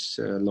 with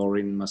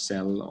Lauren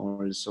Marcel,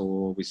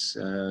 also with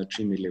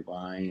Jimmy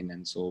Levine,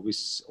 and so with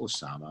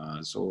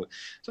Osama. So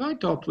I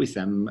talked with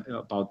them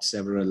about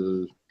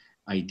several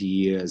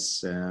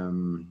ideas,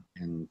 and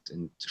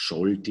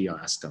Scholti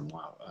asked him,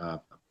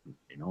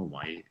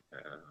 why?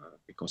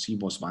 Because he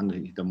was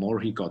one. The more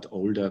he got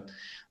older,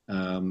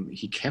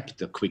 he kept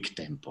the quick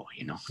tempo.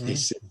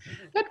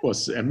 That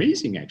was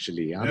amazing,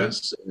 actually.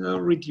 Others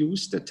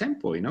reduced the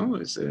tempo.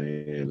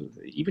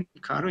 Even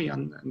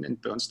Karajan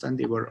and Bernstein,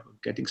 they were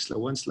getting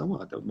slower and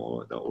slower the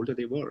older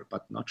they were,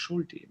 but not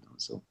Scholti.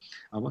 So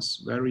I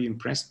was very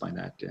impressed by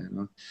that.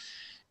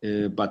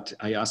 But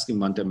I asked him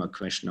one time a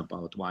question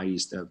about why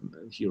is the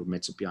here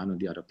mezzo piano,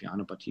 the other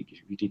piano, but he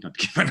did not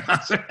give an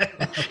answer.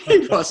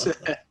 It was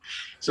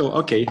so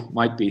okay,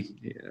 might be.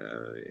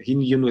 He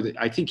knew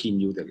I think he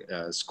knew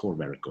the score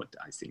very good.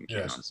 I think.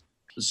 Yes.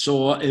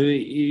 So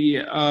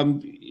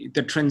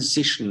the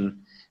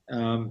transition.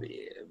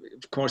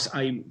 Of course,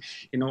 I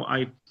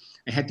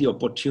had the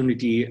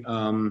opportunity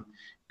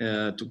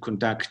to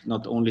conduct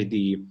not only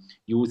the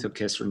youth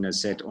orchestra, and I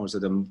said also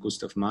the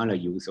Gustav Mahler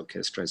Youth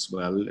Orchestra as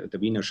well, the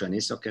Wiener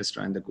Jeunesse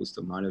Orchestra and the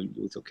Gustav Mahler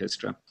Youth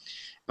Orchestra.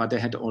 But I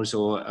had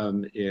also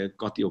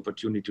got the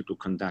opportunity to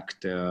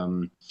conduct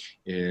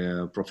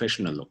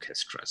professional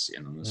orchestras.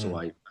 So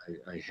I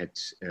had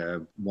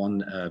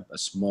won a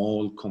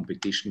small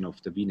competition of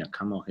the Wiener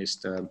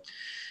Kammerorchester,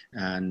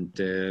 and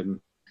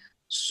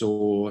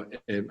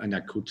and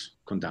I could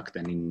conduct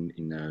then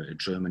in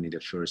Germany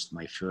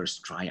my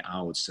first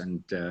tryouts,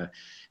 and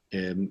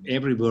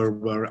everywhere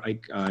where I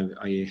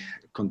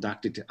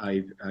conducted,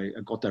 I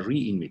got a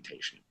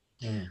re-invitation.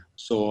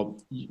 So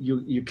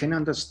you can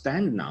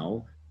understand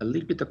now a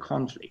little bit of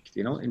conflict,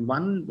 in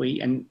one way.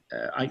 And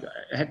I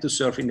had to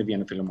serve in the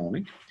Vienna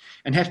Philharmonic,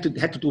 and had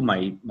to do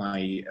my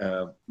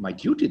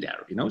duty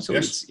there, So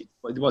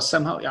it was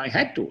somehow I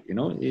had to,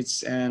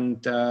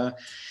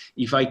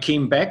 if I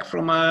came back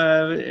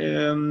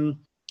from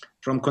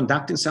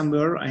conducting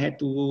somewhere, I had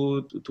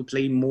to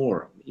play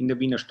more in the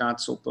Wiener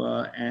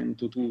Staatsoper and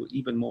to do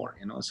even more,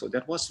 So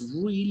that was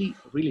really,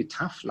 really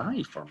tough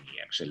life for me,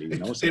 actually,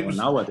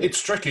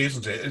 It's tricky,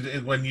 isn't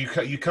it? When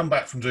you come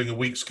back from doing a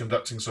week's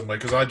conducting somewhere,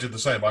 because I did the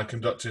same. I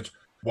conducted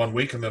 1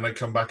 week and then I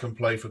come back and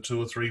play for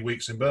 2 or 3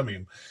 weeks in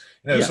Birmingham.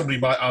 Somebody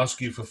might ask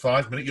you for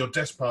 5 minutes. Your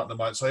desk partner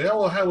might say,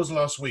 "Oh, well, how was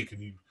last week?"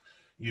 And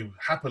you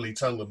happily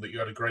tell them that you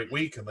had a great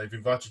week and they've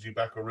invited you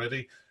back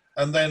already.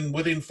 And then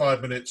within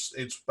 5 minutes,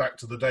 it's back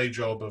to the day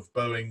job of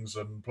bowings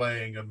and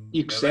playing, and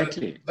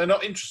exactly they're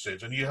not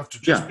interested, and you have to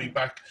just be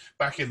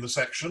back in the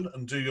section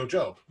and do your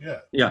job.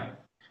 Yeah,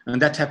 and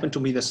that happened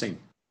to me the same.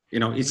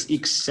 It's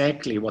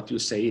exactly what you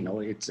say.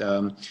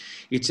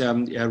 It's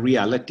a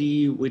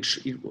reality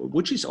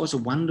which is also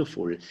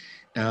wonderful,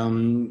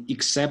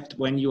 except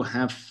when you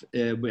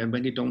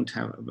when you don't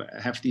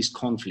have this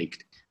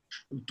conflict.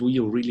 Do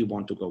you really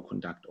want to go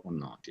conduct or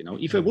not?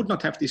 If I would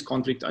not have this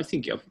conflict, I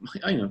think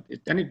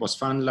then it was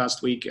fun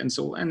last week, and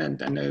so and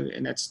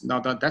that's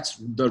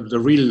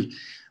the real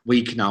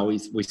week now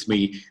with me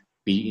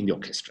be in the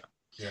orchestra.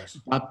 Yes.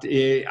 But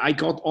I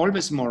got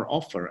always more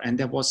offer, and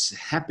there was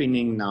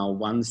happening now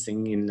one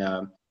thing in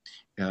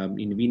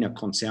Wiener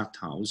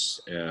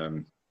Konzerthaus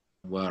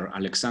where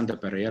Alexander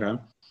Pereira.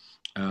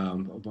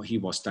 He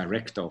was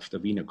director of the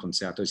Wiener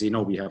Concertos.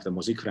 We have the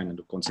Musikverein and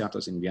the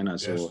Concertos in Vienna,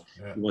 so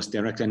he was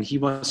director, and he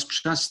was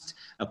just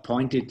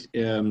appointed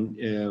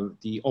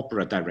the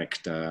opera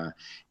director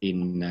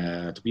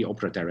to be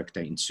opera director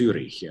in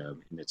Zurich,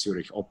 in the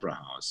Zurich Opera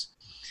House.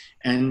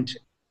 And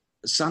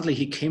suddenly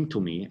he came to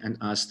me and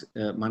asked,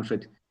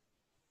 Manfred,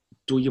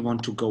 do you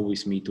want to go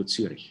with me to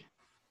Zurich?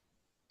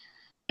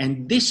 And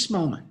in this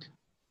moment,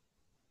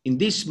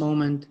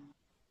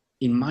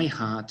 in my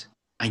heart,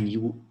 I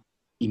knew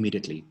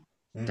immediately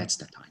that's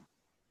the time.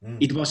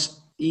 It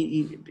was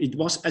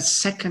a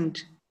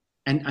second,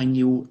 and I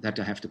knew that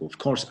I have to go. Of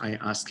course, I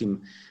asked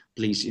him,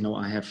 please,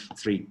 I have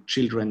 3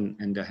 children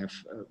and I have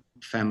a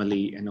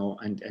family, and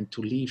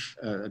to leave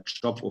a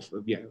job of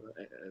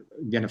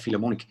Vienna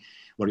Philharmonic,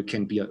 where it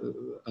can be a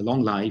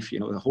long life,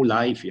 a whole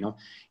life,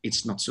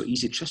 it's not so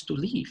easy just to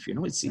leave,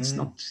 it's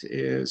not,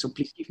 so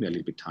please give me a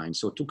little bit time.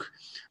 So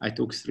I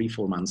took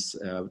 3-4 months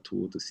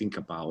to think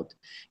about.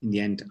 In the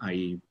end,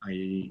 I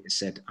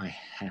said I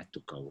had to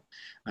go.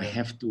 I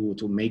have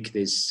to make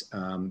this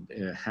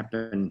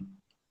happen.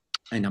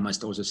 And I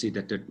must also say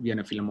that the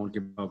Vienna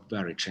Philharmonic were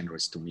very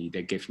generous to me.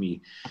 They gave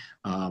me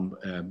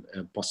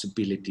a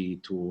possibility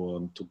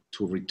to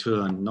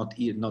return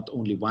not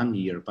only 1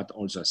 year, but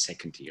also a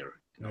second year.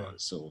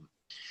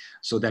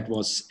 So that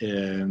was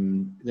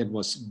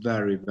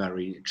very,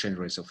 very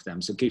generous of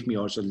them. So it gave me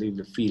also a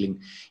little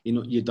feeling,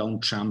 you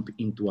don't jump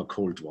into a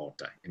cold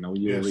water.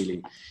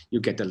 You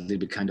get a little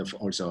bit kind of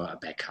also a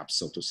backup,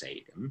 so to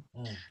say.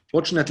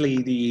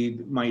 Fortunately,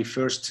 my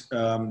first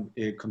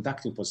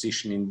conducting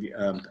position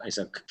as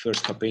a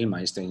first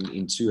Kapellmeister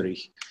in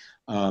Zurich,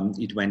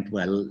 it went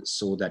well,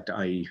 so that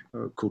I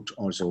could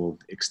also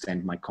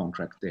extend my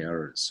contract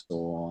there.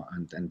 So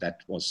and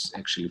that was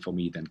actually for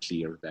me then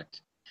clear that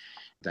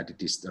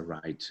it is the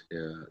right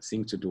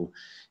thing to do.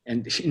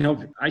 And,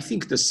 I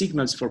think the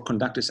signals for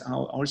conductors are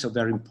also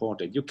very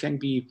important. You can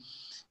be,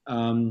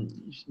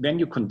 when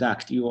you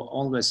conduct, you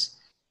always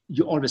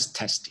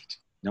test it,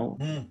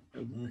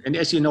 And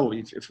as you know,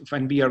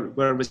 when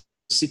we're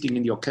sitting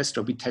in the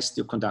orchestra, we test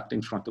your conductor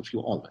in front of you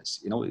always,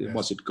 yes.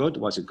 Was it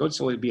good?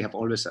 So we have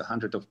always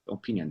 100 of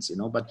opinions,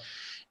 but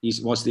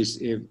was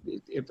this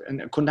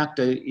a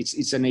conductor?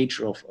 It's a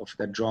nature of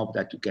the job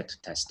that you get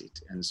tested.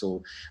 And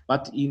so,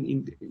 but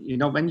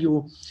when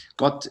you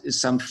got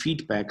some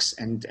feedbacks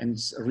and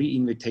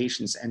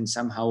re-invitations, and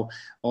somehow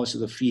also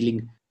the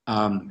feeling,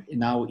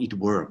 now it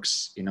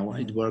works,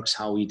 it works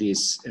how it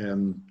is.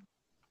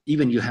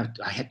 Even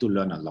I had to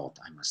learn a lot,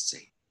 I must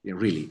say. Yeah,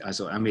 really.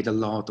 Also, I made a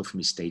lot of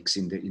mistakes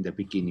in the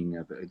beginning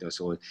of it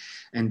also,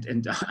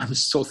 and I'm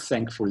so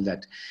thankful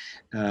that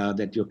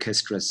the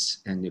orchestras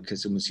and the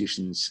orchestra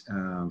musicians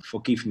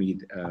forgive me.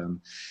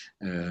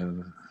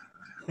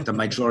 The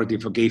majority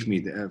forgive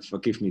me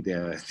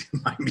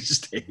my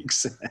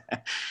mistakes,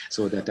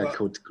 so that I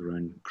could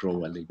grow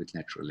a little bit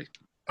naturally.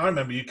 I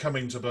remember you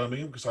coming to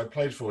Birmingham because I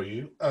played for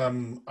you.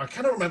 I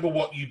cannot remember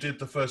what you did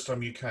the first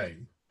time you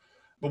came.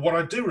 But what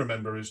I do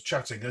remember is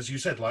chatting, as you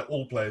said, like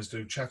all players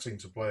do, chatting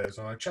to players.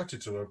 And I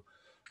chatted to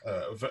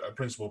a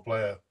principal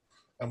player,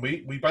 and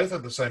we both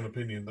had the same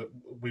opinion that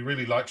we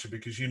really liked you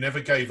because you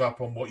never gave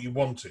up on what you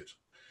wanted.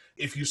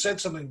 If you said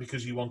something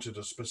because you wanted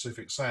a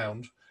specific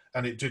sound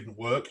and it didn't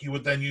work, you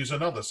would then use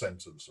another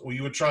sentence, or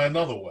you would try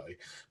another way.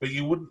 But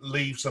you wouldn't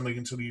leave something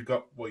until you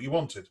got what you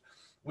wanted,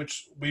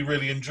 which we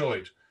really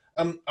enjoyed.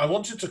 I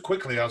wanted to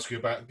quickly ask you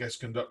about guest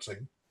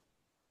conducting.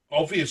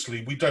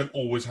 Obviously, we don't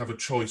always have a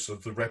choice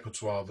of the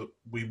repertoire that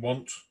we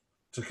want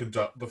to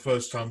conduct the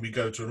first time we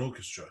go to an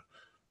orchestra.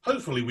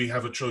 Hopefully, we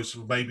have a choice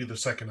of maybe the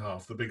second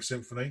half, the big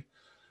symphony.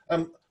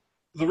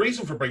 The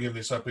reason for bringing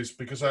this up is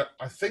because I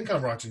think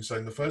I'm right in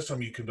saying the first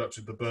time you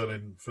conducted the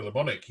Berlin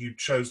Philharmonic, you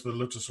chose the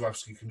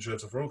Lutosławski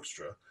Concerto for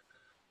Orchestra,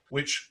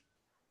 which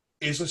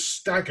is a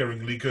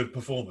staggeringly good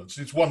performance.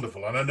 It's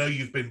wonderful, and I know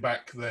you've been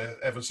back there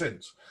ever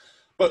since.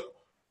 But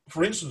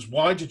for instance,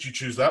 why did you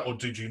choose that, or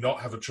did you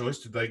not have a choice?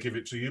 Did they give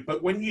it to you?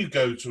 But when you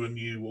go to a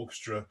new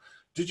orchestra,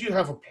 did you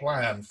have a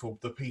plan for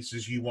the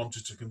pieces you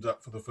wanted to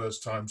conduct for the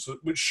first time,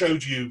 which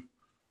showed you,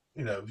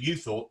 you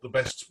thought the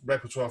best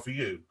repertoire for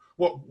you?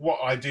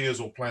 What ideas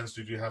or plans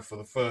did you have for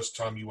the first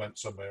time you went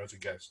somewhere as a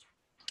guest?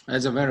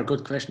 That's a very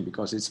good question,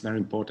 because it's very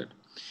important.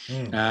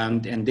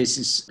 And this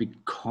is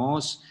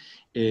because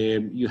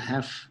you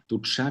have to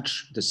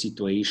judge the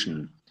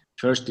situation.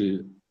 First,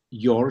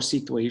 your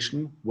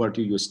situation, where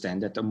do you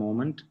stand at the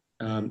moment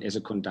as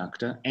a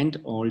conductor, and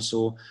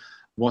also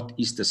what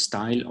is the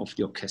style of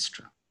the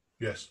orchestra.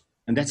 Yes.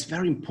 And that's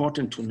very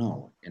important to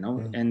know,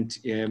 and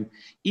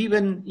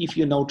even if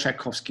you know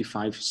Tchaikovsky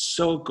 5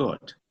 so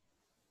good,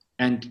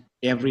 and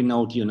every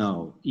note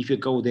if you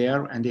go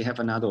there and they have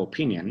another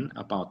opinion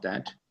about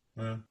that,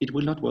 it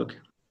will not work.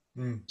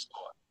 So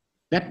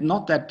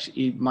not that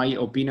my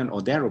opinion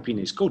or their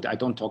opinion is good. I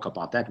don't talk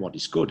about that, what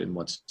is good and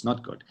what's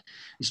not good.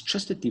 It's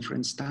just a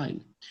different style.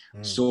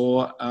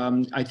 So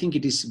I think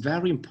it is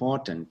very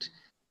important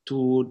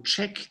to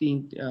check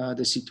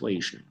the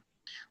situation.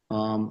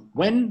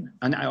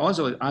 And I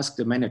also ask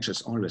the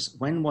managers always,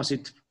 when was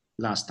it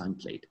last time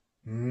played?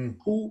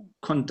 Who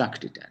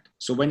conducted that?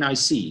 So when I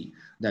see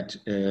that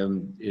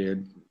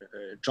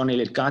John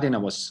Elliott Gardiner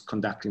was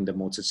conducting the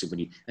Mozart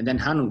Symphony, and then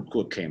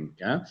Honeck came,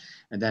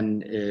 and then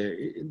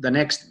the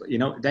next,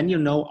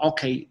 then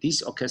okay,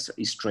 this orchestra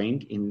is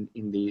trained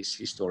in this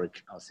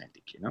historic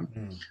authentic,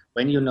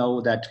 When you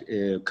know that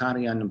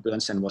Karajan and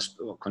Bernstein was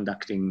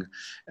conducting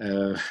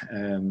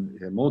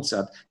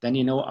Mozart,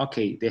 then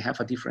okay, they have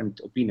a different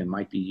opinion,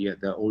 might be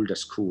the older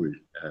school,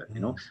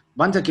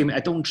 Once again, I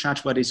don't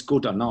judge whether it's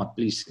good or not,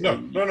 please. No.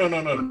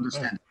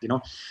 Understand,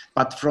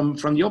 But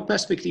from your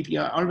perspective,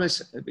 you are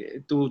always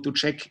to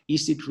check,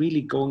 is it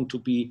really going to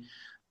be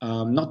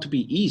not to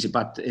be easy,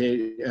 but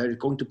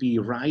going to be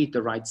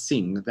the right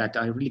thing, that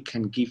I really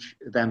can give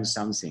them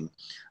something.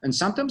 And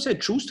sometimes I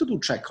choose to do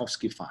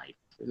Tchaikovsky 5,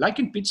 like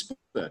in Pittsburgh.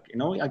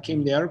 I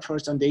came there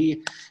first, and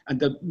the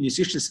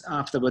musicians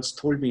afterwards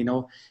told me,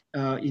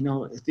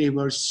 they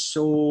were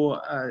so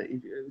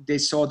they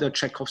saw the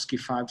Tchaikovsky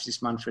 5,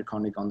 this Manfred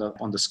Honeck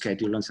on the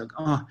schedule, and said,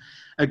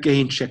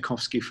 again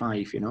Tchaikovsky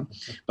 5,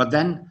 But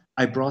then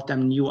I brought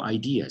them new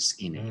ideas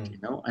in it,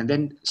 and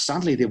then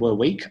suddenly they will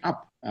wake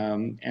up,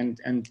 and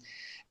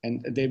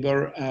they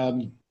were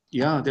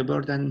they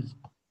were then.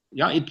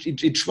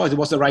 It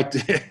was the right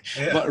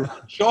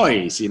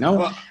choice,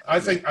 Well, I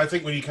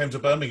think when you came to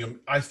Birmingham,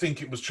 I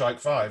think it was Tchaik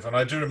 5, and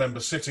I do remember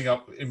sitting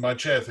up in my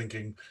chair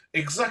thinking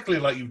exactly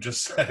like you've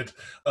just said.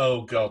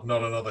 Oh God,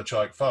 not another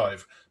Tchaik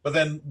 5. But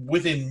then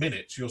within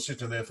minutes, you're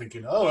sitting there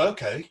thinking, oh,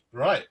 okay,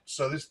 right.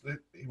 So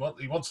he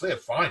wants there,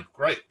 fine,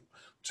 great.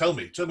 Tell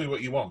me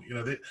what you want.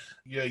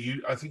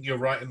 I think you're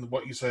right in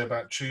what you say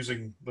about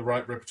choosing the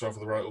right repertoire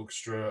for the right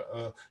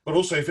orchestra, but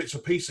also if it's a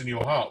piece in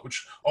your heart,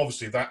 which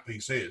obviously that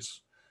piece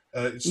is.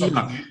 It's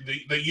something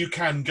that you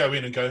can go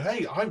in and go,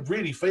 hey, I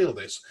really feel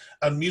this,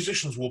 and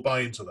musicians will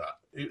buy into that.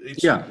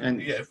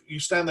 If you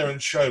stand there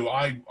and show,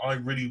 I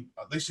really,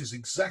 this is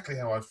exactly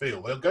how I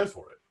feel, they'll go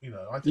for it.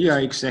 I think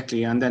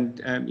exactly. And then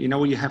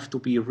you have to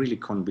be really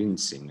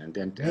convincing, and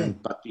then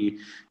but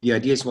the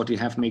idea is what you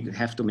have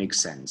to make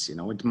sense.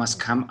 It must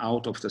come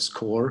out of the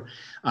score,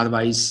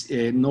 otherwise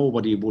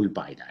nobody will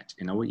buy that.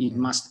 It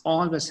must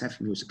always have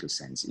musical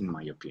sense, in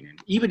my opinion,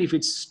 even if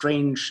it's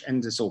strange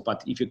and so.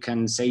 But if you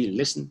can say,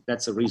 listen,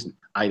 that's the reason,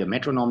 either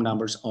metronome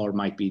numbers or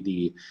might be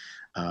the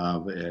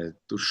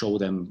to show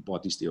them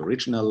what is the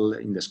original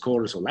in the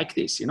score, so like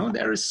this.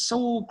 There are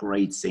so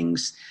great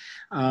things.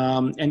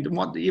 And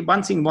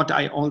one thing what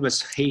I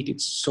always hated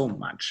so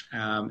much,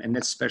 and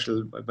that's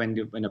special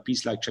when a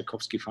piece like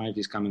Tchaikovsky 5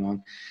 is coming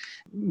on,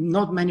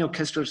 not many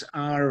orchestras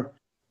are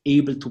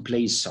able to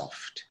play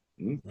soft.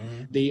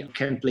 They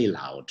can play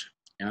loud.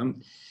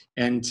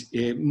 And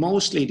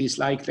mostly it is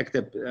like that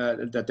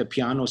the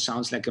piano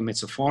sounds like a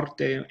mezzo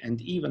forte,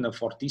 and even a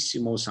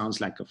fortissimo sounds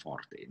like a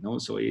forte.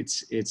 So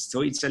it's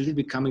a little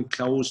bit coming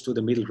close to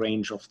the middle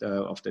range of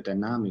the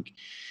dynamic.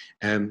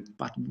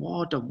 But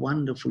what a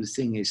wonderful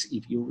thing is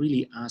if you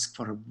really ask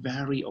for a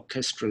very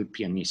orchestral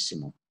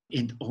pianissimo,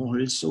 and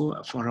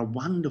also for a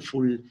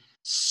wonderful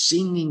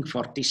singing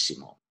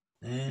fortissimo.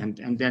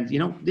 And then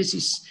this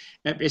is,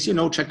 as you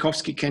know,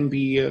 Tchaikovsky can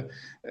be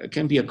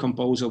a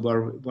composer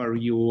where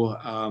you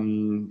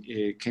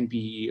can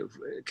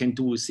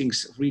do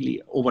things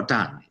really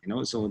overdone.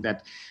 So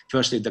that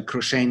firstly the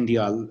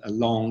crescendo are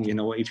long.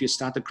 If you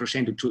start the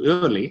crescendo too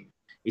early,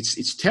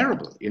 it's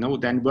terrible.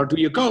 Then where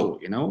do you go?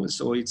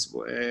 So it's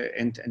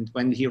and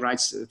when he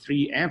writes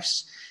 3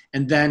 Fs.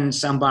 And then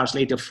some bars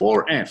later,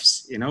 4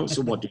 Fs,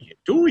 so what are you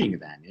doing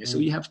then? So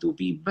you have to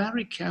be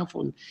very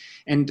careful.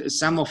 And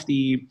some of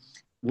the,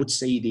 would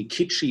say, the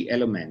kitschy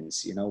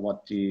elements,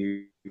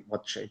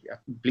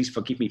 please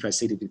forgive me if I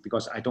say it,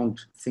 because I don't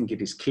think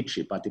it is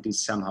kitschy, but it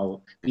is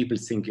somehow, people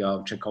think,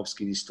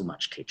 Tchaikovsky is too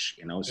much kitsch,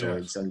 so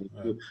it's a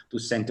little too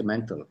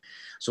sentimental.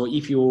 So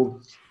if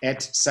you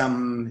add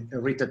some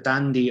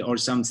ritardandi or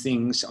some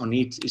things on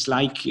it, it's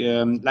like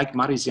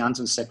Maris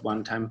Janssen said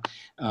one time,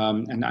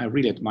 and I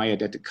really admire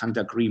that, can't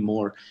agree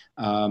more,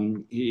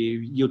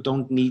 you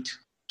don't need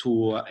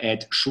to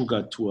add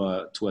sugar to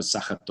a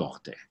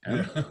Sachertorte.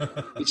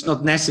 It's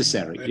not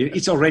necessary.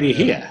 It's already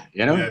here,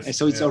 Yes,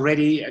 so it's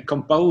already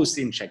composed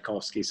in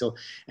Tchaikovsky. So,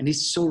 and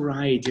it's so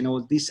right,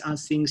 these are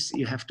things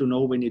you have to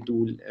know when you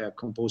do a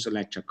composer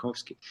like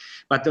Tchaikovsky.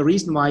 But the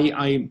reason why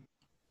I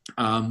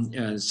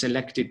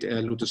selected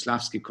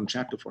Lutoslavsky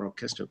Concerto for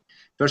Orchestra,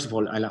 first of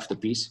all, I love the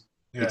piece.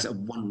 Yeah. It's a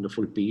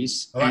wonderful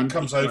piece. Well, that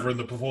comes over in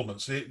the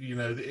performance. It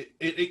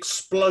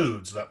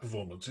explodes, that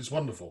performance. It's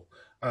wonderful.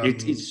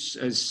 It is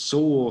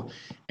so,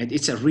 and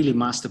it's a really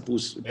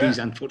masterpiece. Yeah.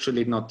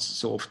 Unfortunately, not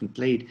so often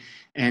played.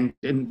 And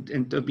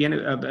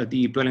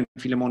the Berlin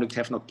Philharmonic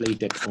have not played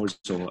that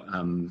also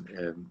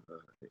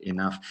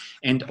enough.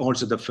 And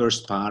also the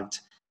first part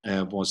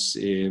was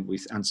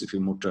with Anne-Sophie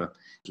Mutter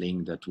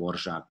playing the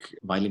Dvorak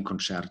violin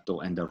concerto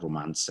and the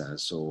Romanza.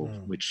 So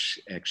which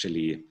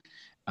actually.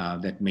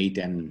 That made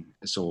then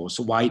so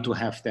why to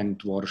have then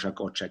Dvorak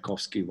or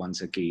Tchaikovsky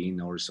once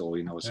again or so,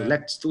 so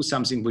let's do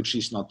something which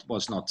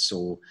was not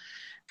so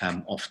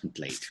often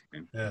played.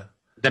 Yeah.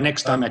 The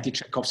next time I did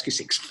Tchaikovsky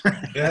 6.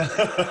 Yeah.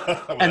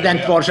 Well, and then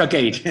Dvorak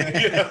 8.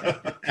 Yeah.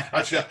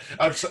 Actually,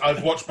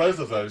 I've watched both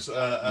of those,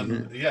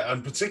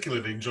 and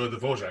particularly enjoyed the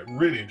Dvorak.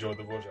 Really enjoyed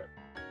the Dvorak.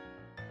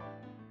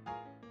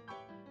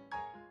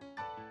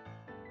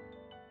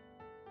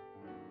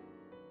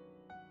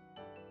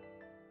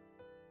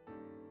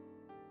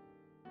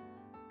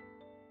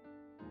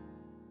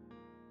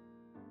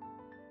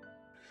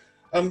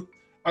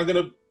 I'm going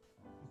to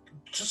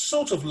just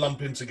sort of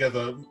lump in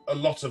together a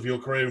lot of your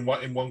career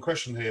in one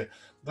question here.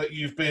 That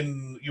you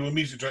were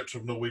music director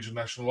of Norwegian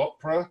National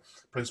Opera,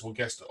 principal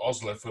guest at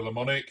Oslo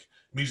Philharmonic,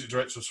 music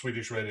director of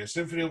Swedish Radio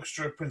Symphony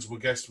Orchestra, principal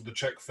guest of the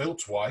Czech Phil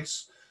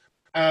twice,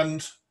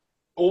 and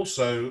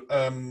also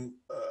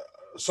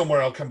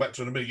somewhere I'll come back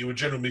to in a minute. You were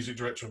general music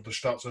director of the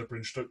Staatsoper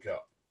in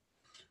Stuttgart.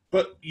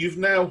 But you've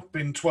now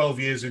been 12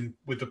 years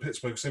with the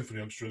Pittsburgh Symphony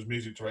Orchestra as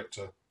music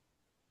director.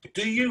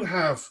 Do you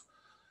have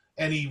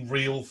any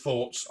real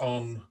thoughts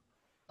on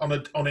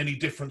any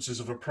differences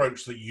of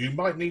approach that you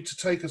might need to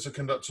take as a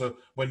conductor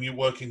when you're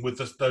working with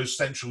those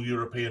Central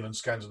European and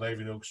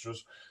Scandinavian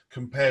orchestras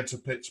compared to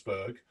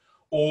Pittsburgh?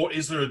 Or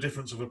is there a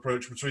difference of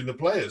approach between the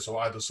players on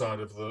either side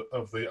of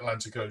the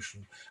Atlantic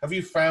Ocean? Have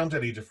you found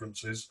any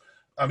differences?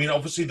 I mean,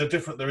 obviously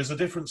there is a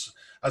difference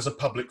as a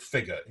public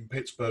figure. In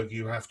Pittsburgh,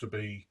 you have to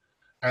be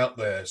out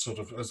there, sort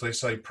of, as they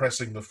say,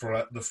 pressing the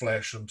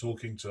flesh and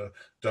talking to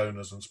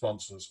donors and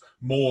sponsors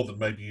more than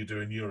maybe you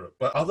do in Europe.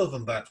 But other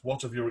than that,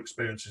 what have your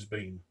experiences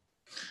been?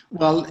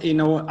 Well,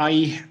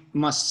 I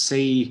must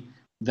say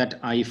that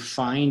I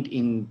find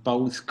in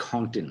both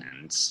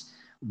continents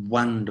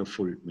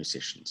wonderful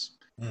musicians.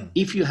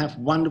 If you have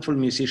wonderful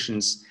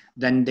musicians,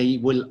 then they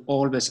will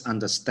always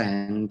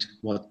understand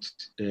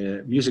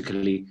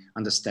musically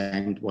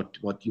understand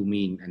what you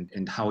mean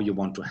and how you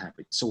want to have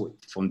it. So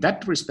from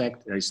that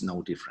respect, there is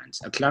no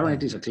difference. A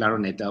clarinet is a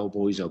clarinet, a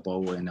oboe is a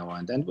oboe, and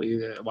then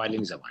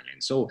violin is a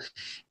violin. So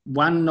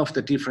one of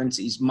the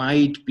differences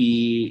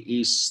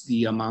is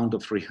the amount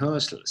of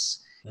rehearsals.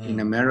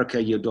 In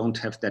America, you don't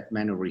have that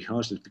many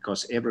rehearsals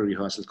because every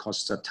rehearsal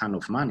costs a ton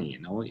of money.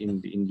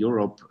 In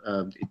Europe,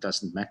 it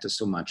doesn't matter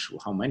so much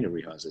how many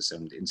rehearsals.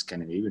 And in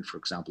Scandinavia, for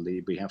example,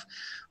 we have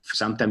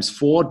sometimes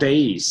 4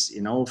 days.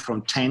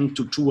 From 10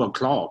 to 2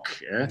 o'clock.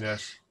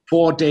 Yes.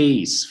 4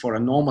 days for a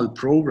normal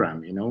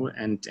program.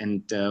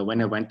 And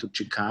when I went to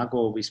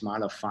Chicago with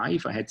Mahler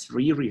 5, I had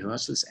 3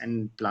 rehearsals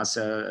and plus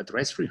a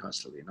dress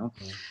rehearsal.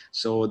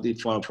 So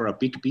for a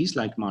big piece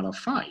like Mahler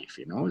 5,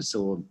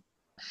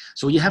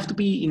 So you have to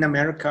be in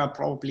America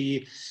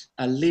probably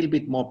a little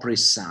bit more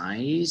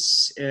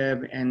precise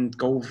and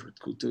go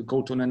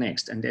to the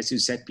next. And as you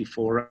said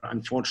before,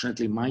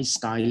 unfortunately, my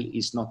style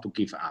is not to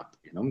give up.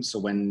 So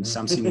when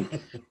something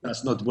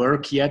does not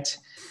work yet,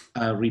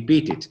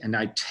 repeat it. And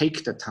I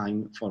take the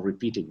time for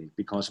repeating it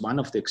because one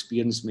of the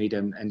experience made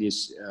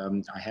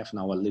I have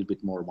now a little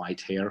bit more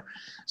white hair.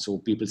 So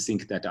people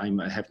think that I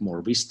have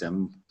more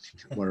wisdom,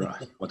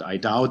 what I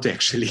doubt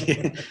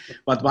actually.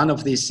 But one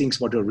of these things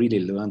what I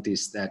really learned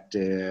is that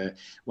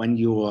when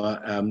you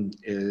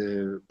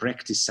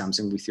practice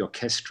something with the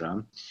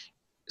orchestra,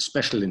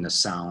 especially in the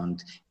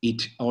sound,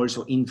 it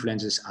also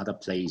influences other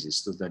places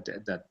so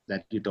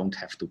that you don't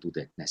have to do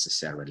that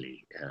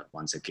necessarily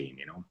once again,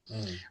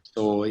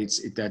 So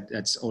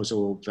that's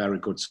also very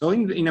good. So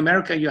in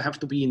America, you have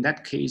to be, in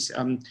that case,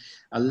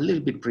 a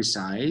little bit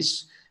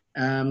precise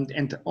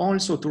and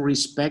also to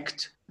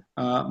respect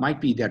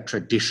might be their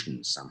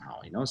tradition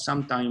somehow.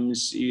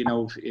 Sometimes,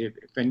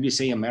 when we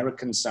say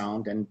American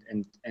sound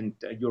and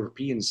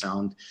European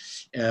sound,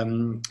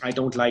 I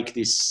don't like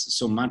this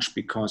so much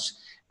because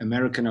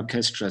American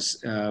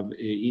orchestras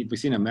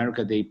within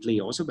America, they play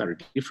also very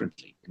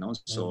differently.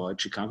 So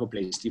Chicago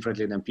plays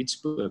differently than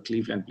Pittsburgh,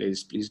 Cleveland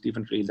plays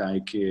differently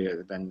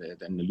than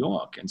New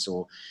York, and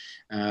so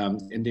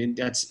and then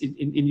that's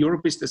in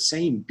Europe is the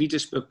same.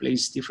 Petersburg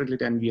plays differently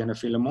than Vienna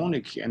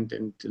Philharmonic,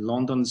 and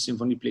London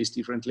Symphony plays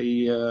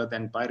differently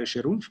than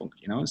Bayerische Rundfunk.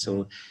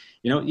 So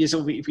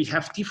so we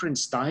have different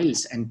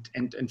styles,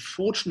 and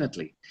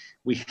fortunately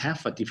we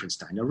have a different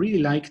style. I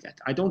really like that.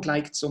 I don't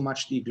like so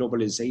much the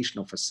globalization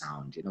of a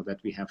sound.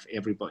 That we have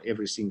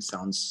everything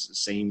sounds the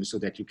same, so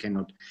that you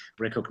cannot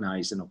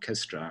recognize an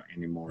orchestra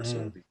anymore.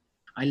 So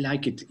I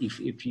like it if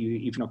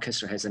an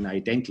orchestra has an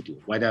identity,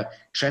 whether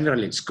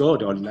generally it's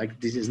good or like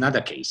this is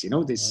another case,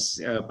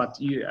 but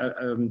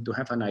to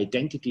have an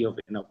identity of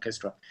an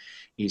orchestra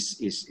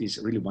is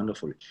really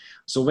wonderful.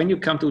 So when you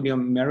come to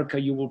America,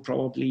 you will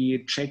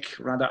probably check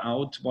rather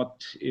out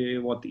what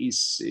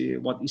is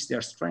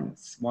their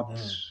strength,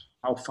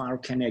 how far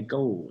can I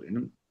go,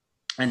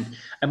 And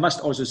I must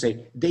also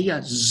say they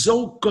are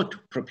so good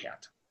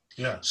prepared,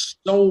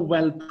 so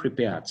well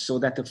prepared, so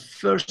that the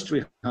first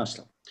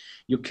rehearsal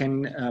you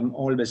can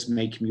always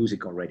make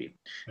music already.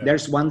 Yeah.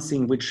 There's one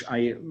thing which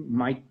I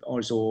might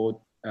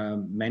also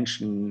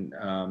mention.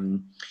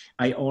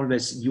 I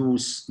always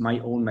use my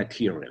own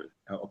material,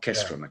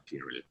 orchestral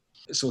material,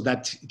 so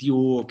that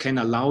you can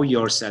allow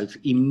yourself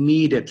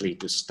immediately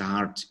to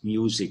start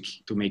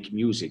to make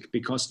music,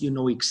 because you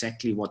know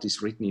exactly what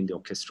is written in the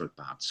orchestral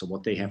part, so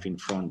what they have in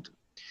front.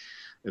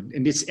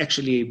 and it's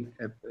actually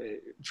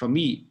for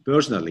me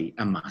personally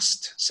a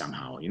must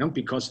somehow,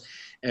 because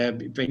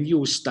when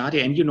you study,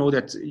 and you know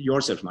that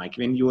yourself, Mike,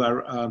 when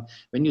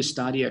you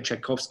study a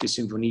Tchaikovsky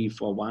symphony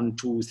for 1,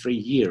 2, 3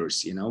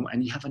 years,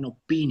 and you have an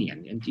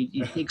opinion, and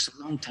it takes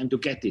a long time to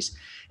get this,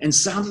 and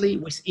suddenly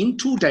within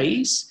 2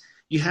 days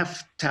you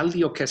have tell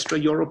the orchestra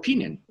your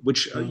opinion,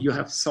 which you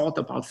have thought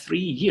about 3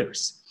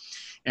 years,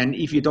 and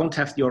if you don't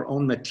have your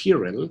own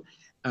material,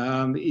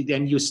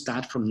 then you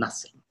start from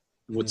nothing,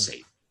 I would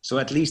say. So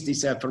at least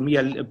it's for me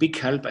a big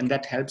help, and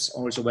that helps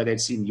also whether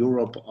it's in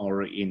Europe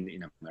or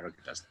in America.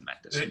 It doesn't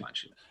matter so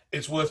much.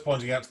 It's worth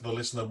pointing out to the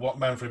listener what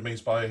Manfred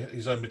means by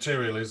his own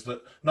material is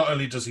that not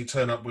only does he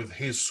turn up with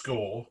his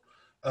score,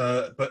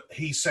 but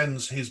he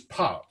sends his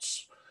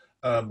parts,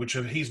 which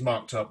he's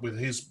marked up with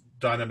his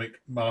dynamic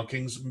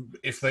markings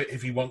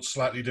if he wants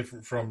slightly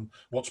different from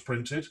what's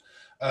printed,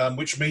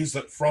 which means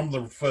that from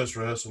the first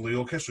rehearsal, the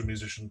orchestra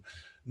musician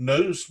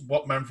knows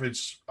what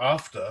Manfred's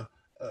after.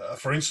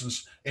 For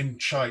instance, in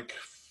Tchaik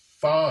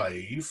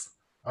 5,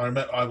 I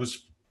remember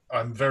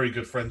I'm very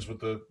good friends with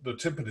the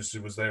timpanist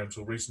who was there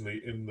until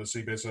recently in the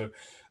CBSO,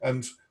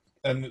 and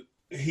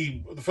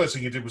the first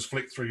thing he did was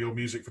flick through your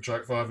music for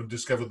Tchaik 5 and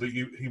discovered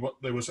that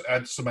there was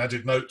some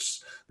added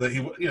notes that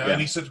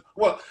and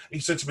he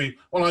said to me,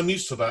 well, I'm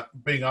used to that,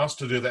 being asked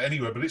to do that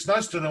anyway, but it's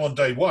nice to know on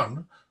day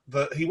one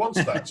that he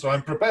wants that, so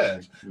I'm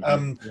prepared.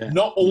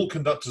 Not all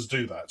conductors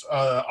do that.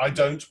 I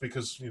don't,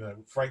 because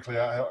frankly,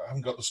 I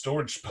haven't got the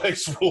storage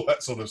space for all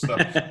that sort of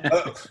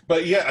stuff.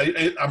 But yeah,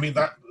 I mean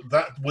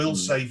that will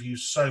save you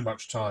so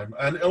much time,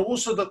 and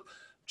also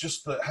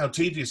how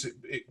tedious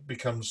it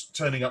becomes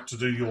turning up to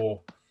do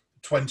your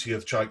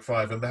 20th Tchaik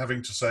 5 and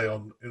having to say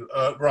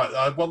right,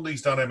 I want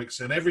these dynamics,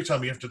 and every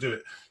time you have to do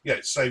it,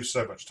 it saves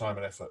so much time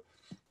and effort.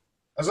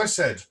 As I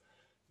said,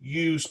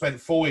 you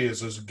spent 4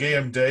 years as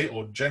GMD,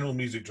 or General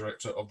Music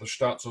Director of the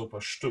Staatsoper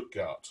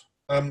Stuttgart.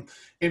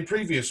 In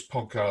previous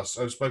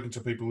podcasts, I've spoken to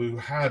people who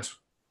had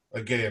a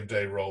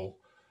GMD role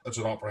at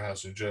an opera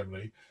house in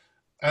Germany,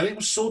 and it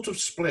was sort of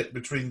split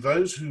between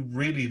those who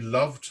really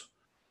loved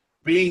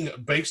being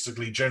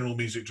basically General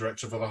Music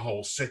Director for the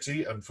whole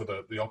city and for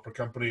the opera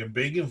company, and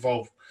being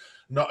involved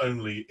not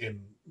only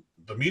in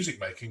the music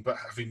making, but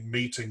having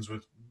meetings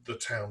with the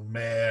town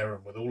mayor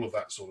and with all of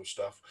that sort of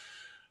stuff,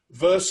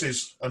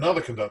 versus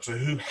another conductor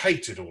who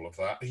hated all of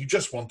that. He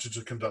just wanted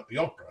to conduct the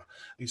opera.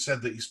 He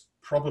said that he's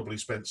probably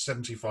spent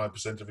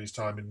 75% of his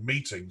time in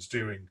meetings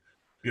doing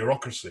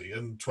bureaucracy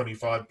and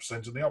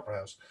 25% in the opera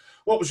house.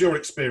 What was your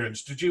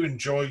experience? Did you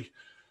enjoy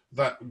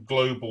that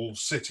global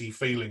city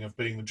feeling of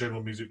being the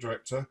general music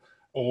director,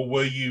 or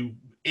were you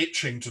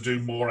itching to do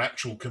more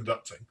actual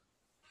conducting?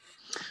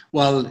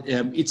 Well,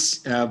 it's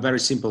very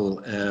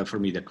simple for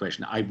me, the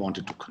question. I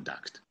wanted to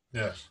conduct.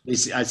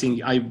 Yes. I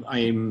think I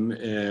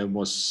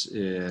was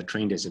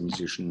trained as a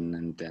musician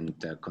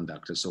and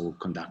conductor, so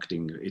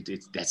conducting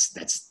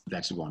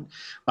that's one.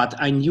 But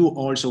I knew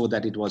also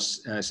that it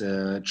was, as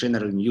a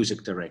general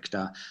music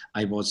director,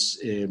 I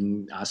was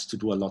asked to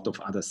do a lot of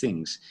other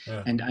things,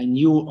 and I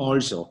knew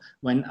also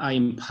when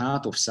I'm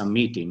part of some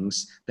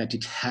meetings that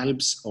it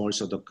helps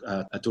also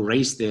to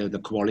raise the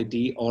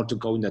quality or to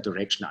go in the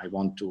direction I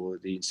want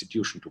the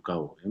institution to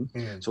go.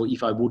 So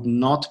if I would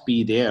not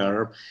be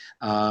there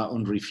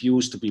and refuse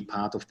to be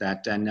part of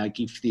that, and I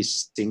give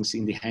these things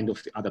in the hand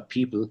of the other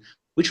people,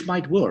 which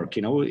might work,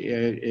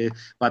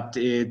 but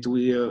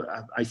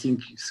I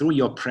think through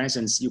your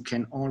presence, you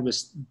can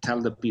always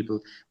tell the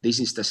people, this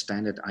is the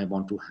standard I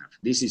want to have.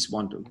 This is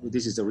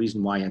the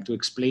reason why, and to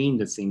explain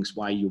the things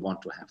why you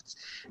want to have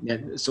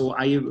this. So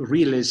I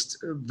realized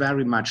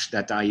very much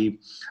that I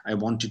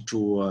wanted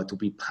to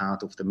be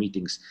part of the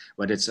meetings,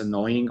 whether it's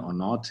annoying or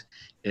not.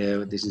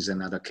 This is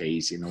another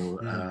case,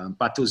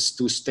 but to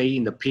stay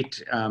in the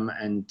pit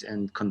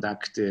and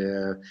conduct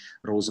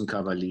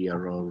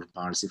Rosenkavalier or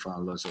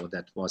Parsifal or so,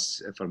 that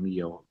was for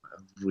me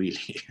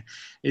really,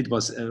 it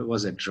was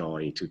a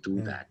joy to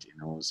do that,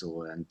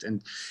 So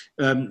and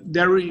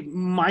there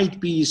might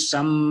be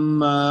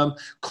some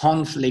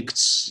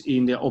conflicts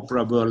in the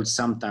opera world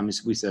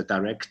sometimes with a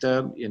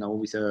director,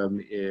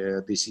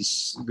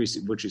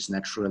 which is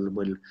natural.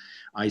 Well,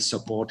 I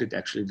supported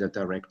actually the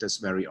directors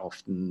very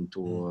often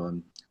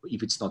to,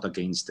 if it's not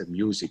against the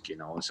music,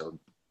 so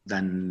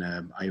then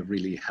I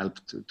really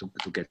helped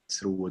to get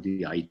through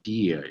the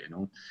idea,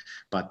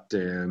 but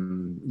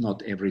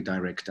not every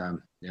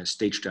director,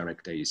 stage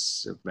director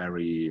is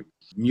very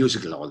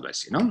musical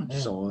always,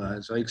 So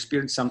I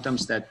experienced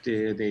sometimes that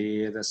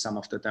some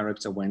of the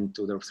directors went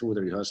through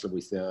the rehearsal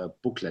with a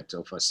booklet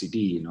of a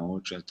CD,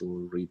 just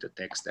to read the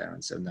text there,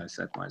 and so I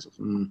said to myself,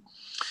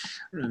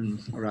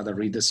 rather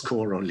read the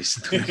score or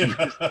listen to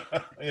it.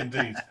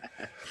 Indeed.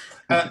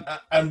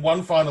 And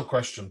one final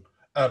question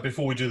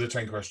before we do the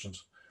 10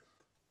 questions.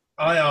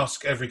 I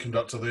ask every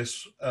conductor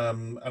this,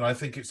 and I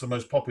think it's the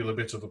most popular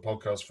bit of the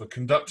podcast for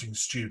conducting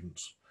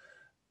students.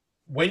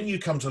 When you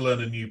come to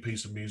learn a new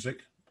piece of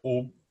music,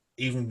 or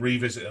even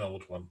revisit an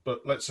old one,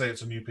 but let's say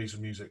it's a new piece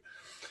of music,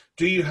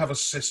 do you have a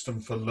system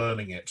for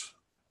learning it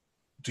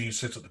do you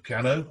sit at the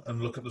piano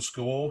and look at the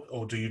score,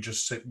 or do you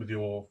just sit with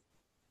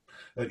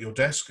at your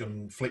desk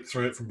and flick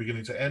through it from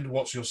beginning to end?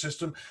 What's your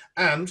system?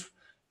 And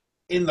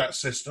in that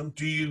system,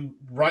 do you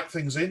write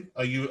things in?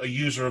 Are you a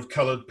user of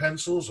coloured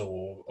pencils,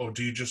 or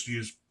do you just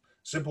use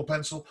simple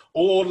pencil?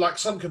 Or, like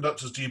some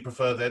conductors, do you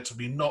prefer there to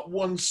be not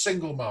one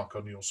single mark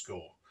on your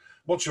score?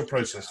 What's your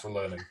process for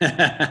learning?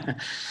 Yeah,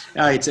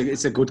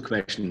 it's a good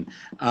question.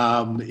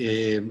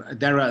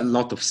 There are a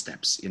lot of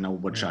steps,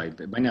 which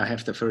when I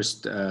have the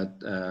first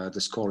the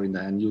score in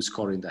the hand, new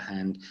score in the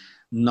hand,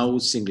 no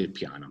single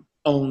piano,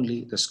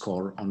 only the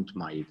score on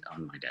my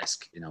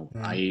desk.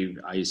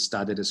 I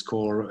studied the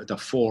score, the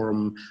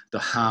form, the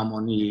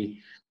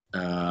harmony,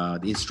 the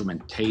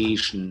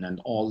instrumentation, and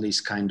all these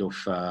kind of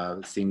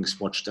things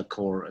what the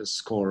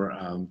score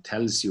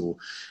tells you.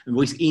 And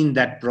within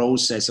that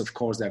process, of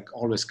course, there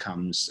always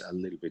comes a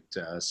little bit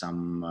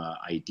some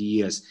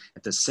ideas.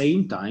 At the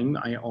same time,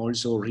 I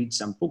also read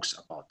some books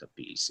about the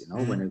piece.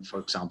 When,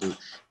 for example,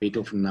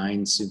 Beethoven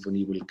Ninth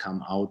Symphony will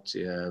come out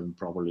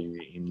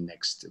probably in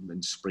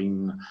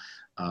spring.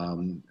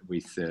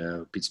 With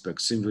Pittsburgh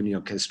Symphony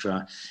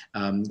Orchestra,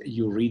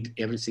 you read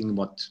everything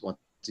what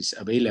is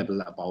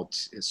available about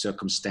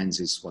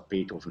circumstances what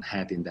Beethoven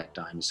had in that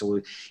time.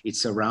 So it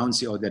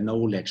surrounds you, the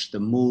knowledge, the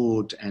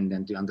mood, and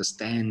then to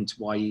understand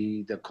why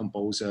the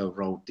composer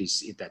wrote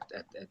this at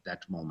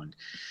that moment.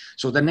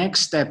 So the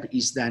next step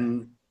is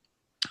then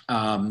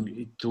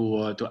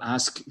to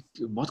ask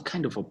what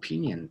kind of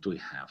opinion do we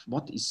have?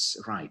 What is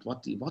right?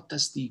 What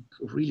does the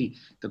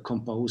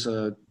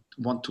composer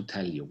want to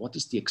tell you? What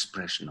is the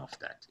expression of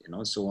that?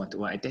 So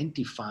to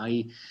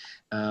identify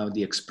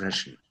the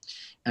expression.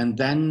 And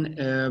then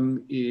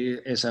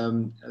as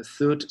a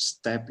third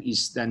step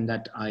is then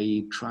that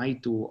I try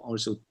to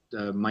also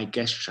my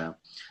gesture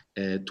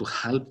to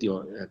help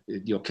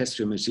the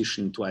orchestral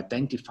musician to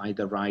identify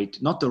the right,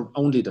 not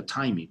only the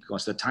timing,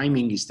 because the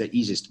timing is the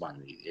easiest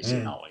one, as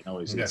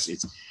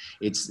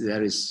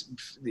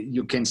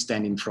you can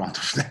stand in front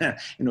of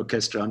an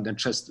orchestra and then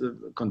just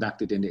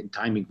conduct it, and the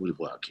timing will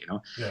work,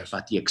 Yes.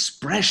 But the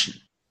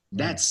expression,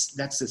 that's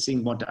the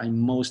thing what I'm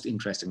most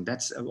interested in.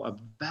 That's a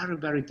very,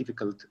 very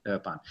difficult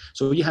part.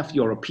 So you have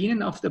your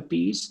opinion of the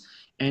piece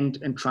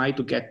and try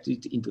to get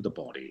it into the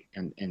body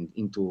and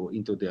into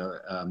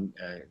the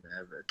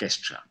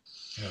gesture.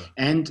 Yeah.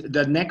 And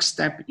the next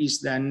step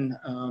is then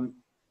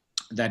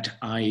that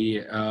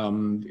I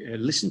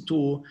listen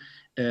to,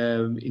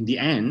 in the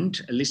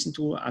end, listen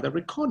to other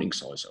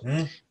recordings also.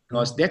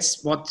 Because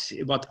that's what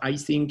I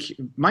think.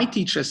 My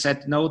teacher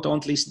said, no,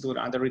 don't listen to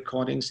other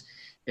recordings.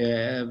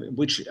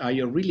 Which I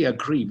really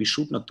agree. We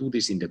should not do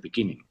this in the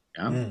beginning.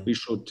 We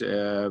should.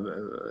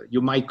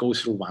 You might go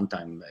through one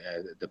time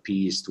the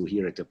piece to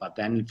hear it, but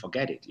then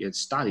forget it. You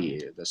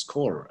study the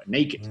score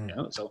naked.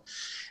 So,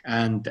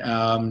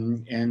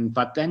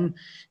 but then,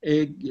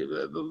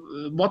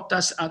 what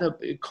does other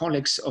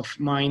colleagues of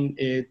mine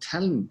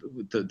tell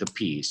the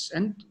piece?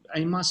 And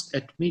I must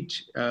admit,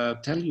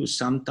 tell you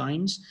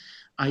sometimes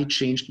I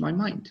changed my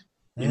mind.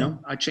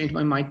 I changed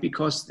my mind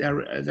because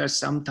there are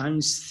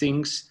sometimes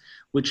things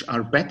which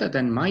are better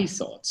than my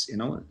thoughts,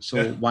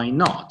 so why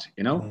not,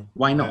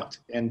 why not?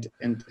 And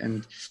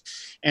then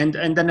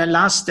the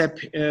last step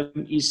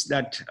is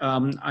that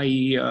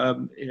I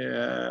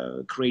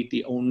create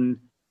the own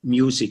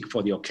music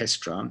for the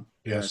orchestra.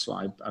 So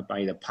I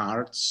buy the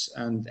parts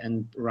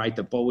and write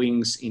the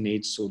bowings in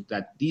it, so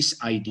that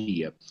this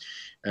idea,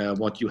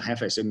 what you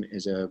have as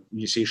a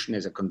musician,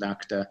 as a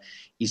conductor,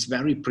 is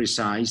very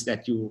precise,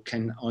 that you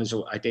can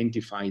also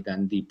identify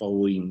then the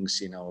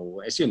bowings,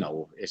 as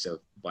a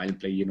violin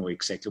player,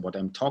 exactly what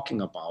I'm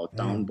talking about,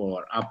 down bow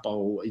or up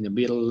bow, in the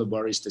middle,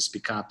 where is the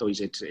spiccato, is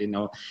it,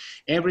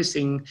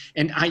 everything.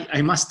 And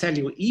I must tell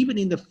you, even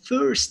in the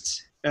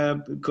first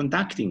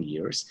conducting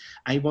years,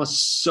 I was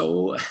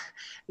so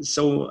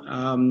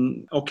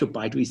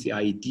occupied with the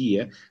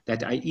idea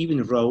that I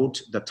even wrote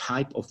the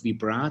type of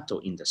vibrato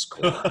in the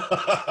score.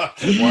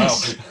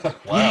 Yes. Wow.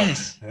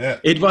 Yes. Yeah.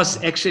 It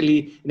was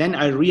actually, then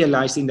I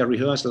realized in the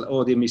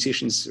rehearsal, the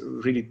musicians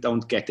really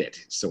don't get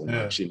it so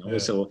much,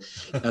 So,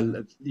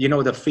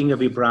 the finger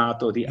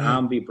vibrato, the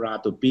arm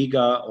vibrato,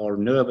 bigger or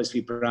nervous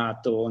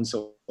vibrato, and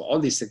so all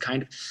this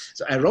kind of.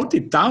 So I wrote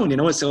it down,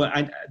 So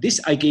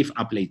I gave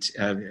up late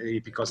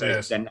because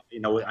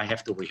I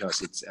have to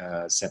rehearse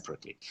it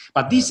separately.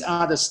 But these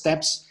are the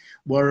steps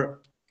where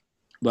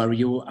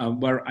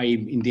I,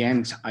 in the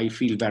end, I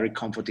feel very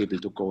comfortable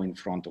to go in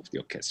front of the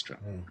orchestra.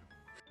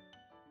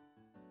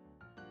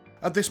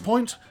 At this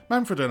point,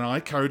 Manfred and I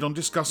carried on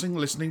discussing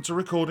listening to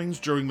recordings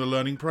during the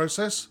learning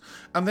process,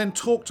 and then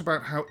talked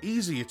about how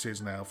easy it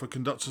is now for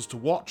conductors to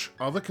watch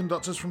other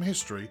conductors from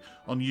history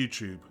on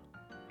YouTube.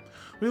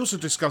 We also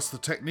discussed the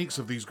techniques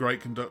of these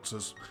great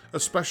conductors,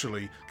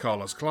 especially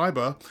Carlos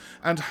Kleiber,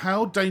 and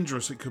how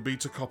dangerous it could be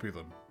to copy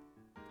them.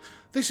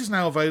 This is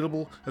now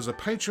available as a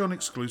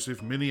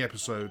Patreon-exclusive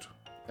mini-episode,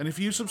 and if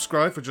you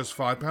subscribe for just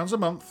 £5 a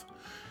month,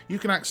 you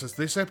can access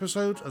this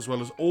episode as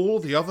well as all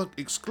the other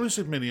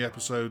exclusive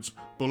mini-episodes,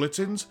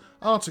 bulletins,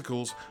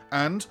 articles,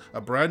 and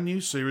a brand new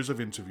series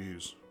of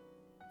interviews.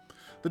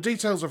 The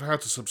details of how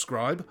to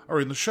subscribe are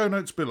in the show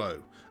notes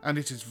below, and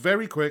it is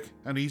very quick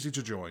and easy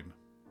to join.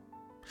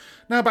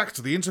 Now back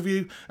to the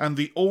interview and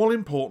the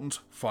all-important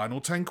final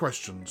 10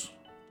 questions.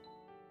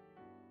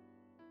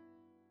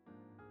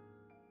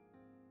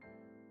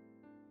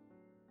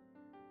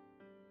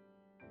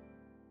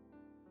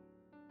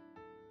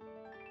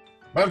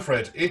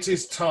 Manfred, it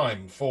is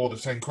time for the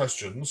 10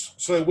 questions.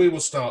 So we will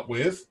start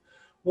with,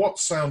 what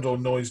sound or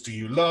noise do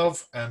you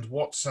love and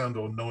what sound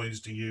or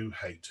noise do you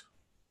hate?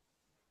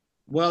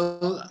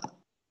 Well,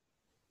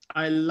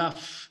 I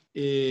love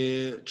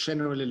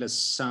generally the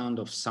sound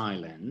of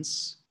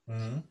silence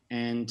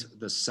and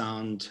the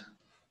sound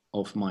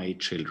of my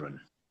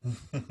children.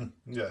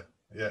 Yeah.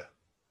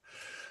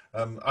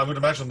 I would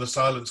imagine the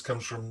silence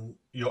comes from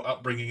your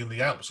upbringing in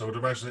the Alps. I would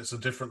imagine it's a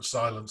different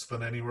silence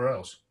than anywhere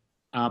else.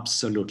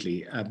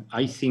 Absolutely.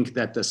 I think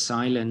that the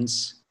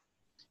silence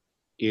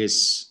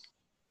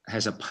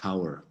has a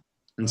power.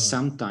 And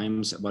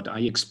sometimes what I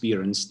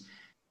experienced,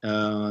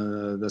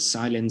 the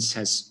silence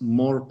has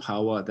more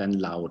power than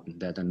loud,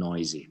 than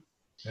noisy.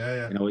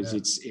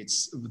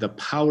 It's the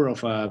power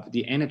of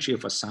the energy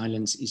of a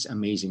silence is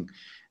amazing.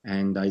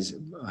 And I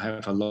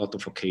have a lot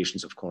of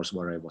occasions, of course,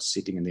 where I was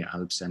sitting in the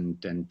Alps and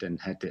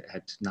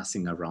had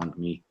nothing around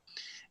me.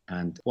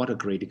 And what a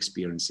great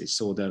experience is.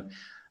 So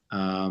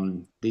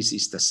this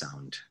is the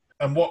sound.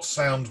 And what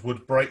sound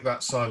would break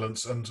that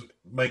silence and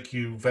make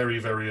you very,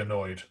 very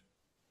annoyed?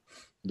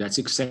 That's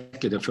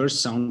exactly the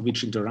first sound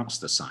which interrupts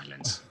the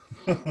silence.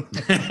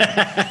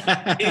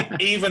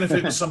 Even if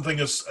it was something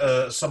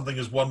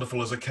as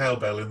wonderful as a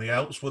cowbell in the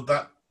Alps, would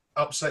that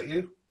upset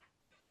you?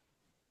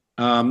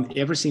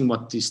 Everything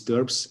what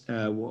disturbs,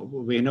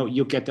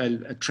 you get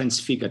a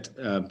transfigured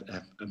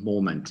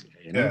moment,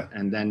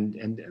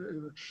 and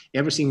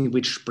everything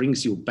which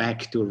brings you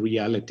back to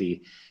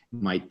reality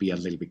might be a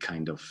little bit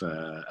kind of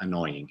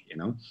annoying,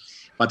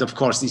 But of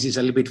course, this is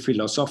a little bit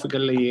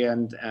philosophically,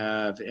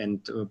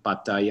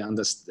 but I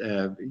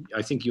understand.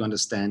 I think you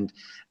understand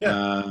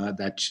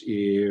that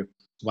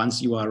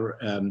once you are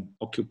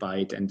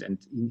occupied and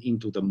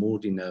into the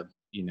mood in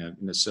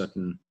a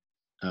certain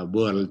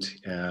world,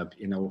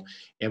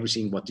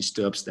 everything what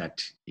disturbs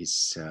that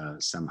is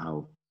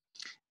somehow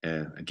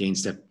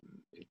against that.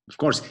 Of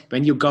course,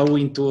 when you go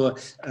into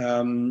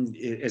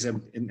as a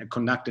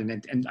conductor,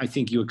 and I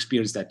think you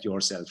experience that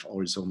yourself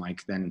also,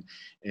 Mike, then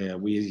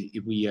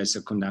we as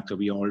a conductor,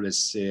 we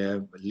always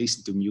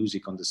listen to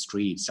music on the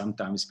street.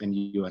 Sometimes when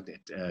you are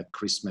at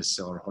Christmas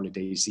or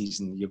holiday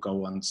season, you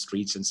go on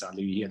streets and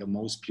suddenly you hear the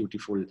most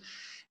beautiful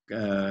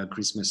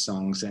Christmas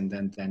songs, and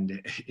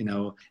then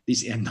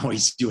this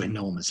annoys you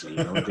enormously.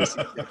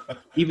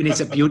 Even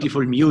it's a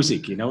beautiful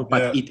music,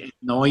 but it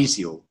annoys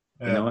you,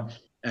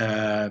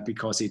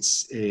 because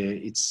it's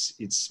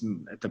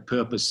the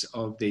purpose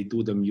of they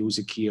do the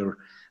music here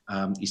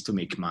is to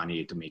make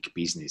money, to make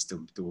business,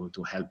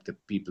 to help the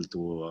people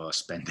to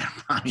spend their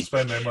money.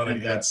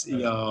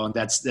 And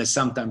that's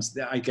sometimes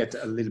I get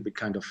a little bit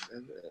kind of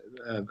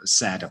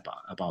sad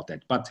about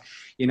that. But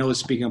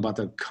speaking about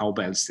the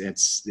cowbells,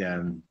 it's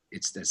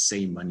the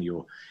same when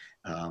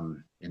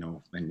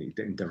when it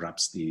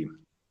interrupts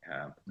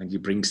when you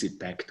brings it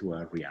back to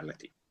a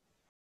reality.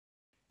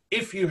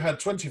 If you had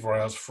 24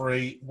 hours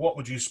free, what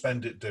would you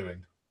spend it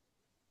doing?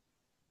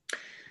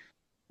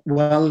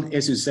 Well,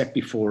 as you said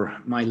before,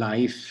 my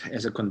life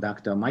as a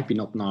conductor might be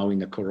not now in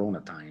the Corona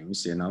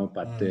times,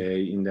 but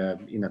in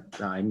the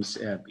times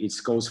it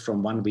goes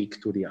from one week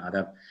to the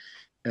other,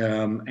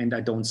 and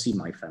I don't see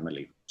my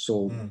family.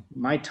 So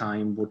my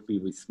time would be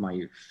with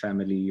my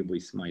family,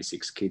 with my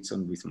 6 kids,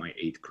 and with my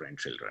 8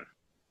 grandchildren.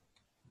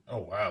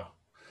 Oh wow!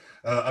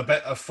 I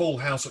bet a full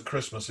house at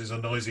Christmas is a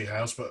noisy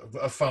house, but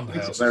a fun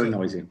house. It's very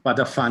noisy, but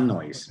a fun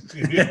noise.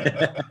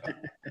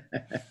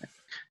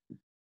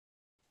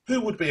 Who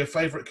would be a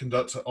favourite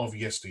conductor of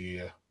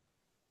yesteryear?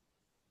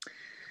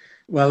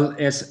 Well,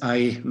 as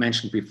I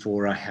mentioned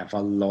before, I have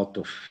a lot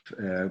of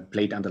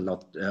played under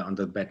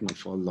the baton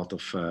for a lot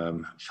of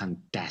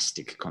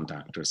fantastic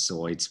conductors.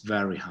 So it's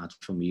very hard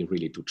for me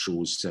really to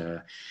choose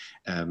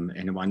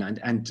anyone.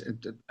 And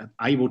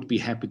I would be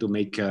happy to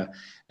make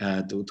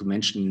to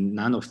mention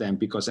none of them,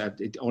 because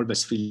it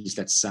always feels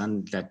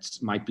that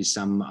might be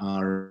some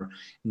are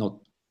not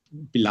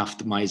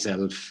beloved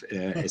myself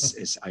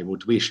as I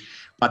would wish.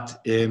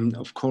 But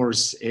of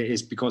course,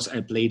 is because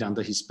I played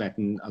under his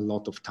baton a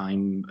lot of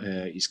time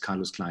is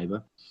Carlos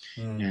Kleiber.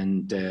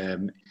 And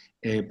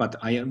but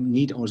I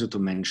need also to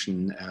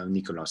mention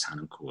Nikolaus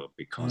Harnoncourt,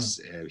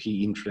 because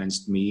he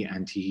influenced me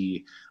and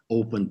he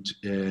opened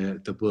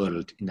the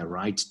world in the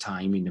right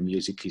time in the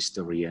music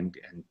history. And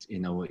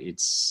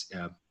it's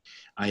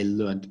I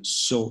learned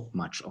so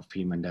much of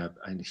him, and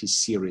his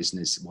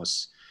seriousness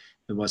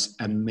was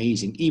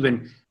amazing.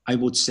 Even I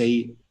would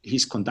say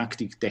his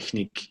conducting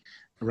technique,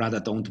 rather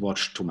don't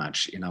watch too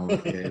much,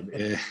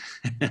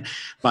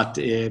 but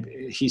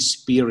his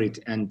spirit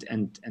and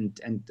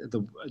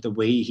the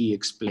way he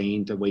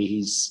explained, the way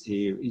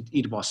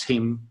it was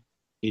him.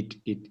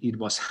 It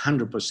was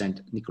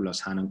 100% Nikolaus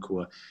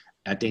Harnoncourt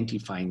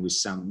identifying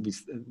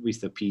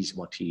with the piece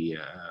what he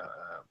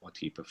what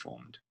he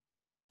performed.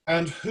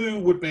 And who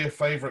would be a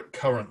favorite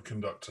current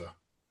conductor?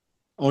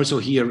 Also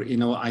here,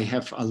 I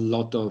have a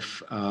lot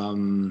of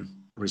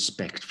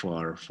respect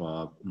for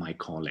my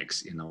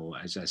colleagues.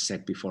 As I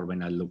said before,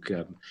 when I look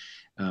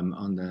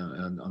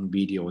on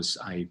videos,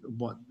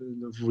 what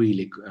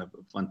really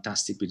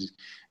fantastic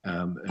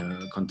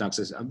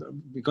conductors,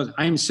 because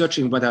I'm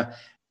searching whether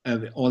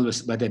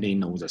they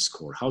know the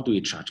score. How do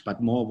you judge?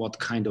 But more what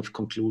kind of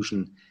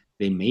conclusion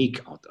they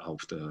make out of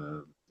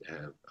the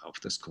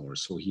score.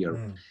 So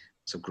here.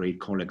 So great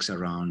colleagues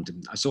around.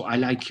 So I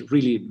like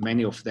really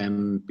many of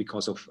them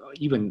because of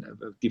even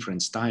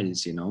different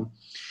styles,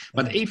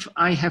 But if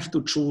I have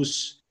to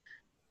choose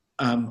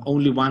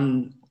only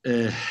one,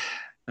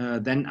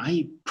 then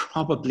I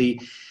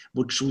probably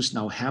would choose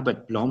now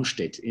Herbert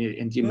Blomstedt,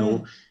 and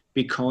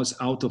because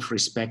out of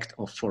respect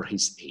for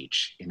his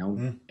age,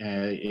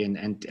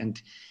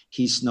 and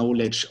his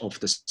knowledge of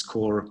the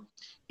score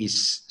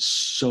is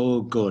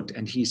so good,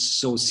 and he's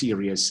so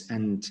serious,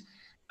 and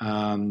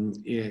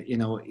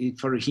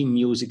for him,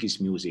 music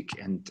is music,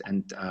 and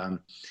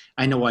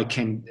I know I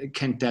can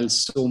tell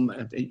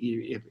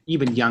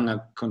even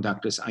younger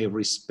conductors I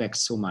respect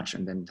so much,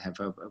 and then have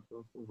a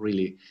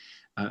really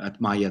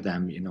admire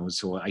them,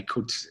 So I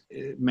could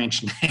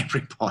mention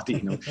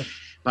everybody,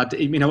 But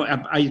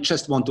I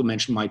just want to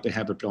mention Michael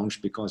Herbert Blanche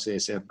because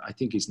I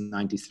think he's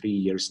 93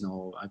 years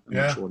now. I'm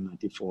not sure,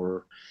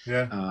 94.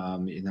 Yeah.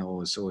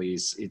 So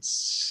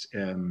it's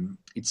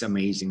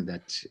amazing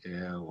that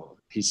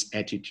his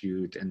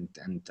attitude and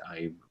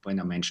when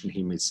I mention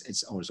him,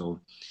 it's also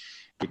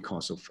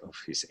because of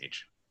his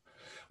age.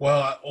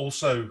 Well,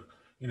 also,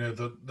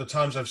 the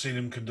times I've seen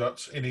him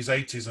conduct in his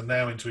 80s and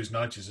now into his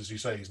 90s, as you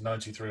say, he's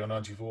 93 or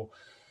 94,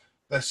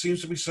 there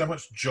seems to be so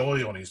much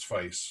joy on his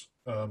face.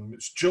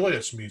 It's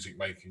joyous music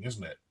making,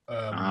 isn't it?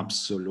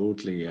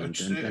 Absolutely.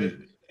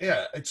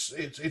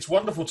 It's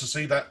wonderful to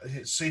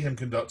see him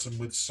conducting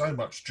with so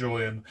much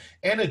joy and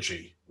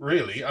energy,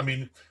 really. I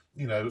mean,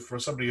 for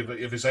somebody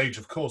of his age,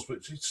 of course,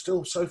 but he's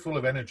still so full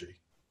of energy.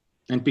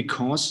 And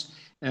because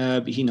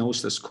he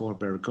knows the score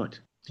very good.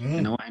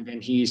 And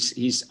then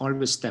he's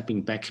always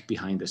stepping back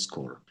behind the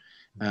score,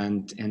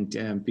 and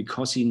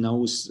because he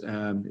knows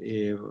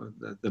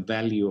the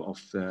value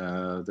of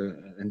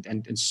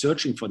and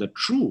searching for the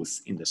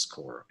truth in the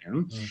score.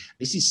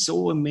 This is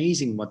so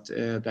amazing what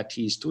that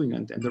he's doing,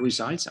 and the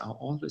results are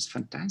always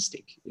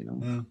fantastic.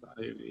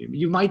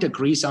 You might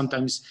agree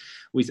sometimes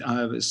with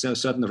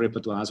certain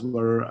repertoires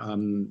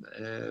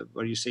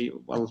where you say,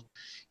 well,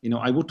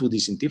 I would do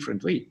this in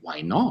different way. Why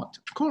not?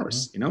 Of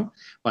course,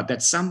 but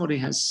that somebody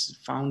has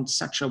found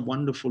such a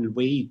wonderful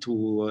way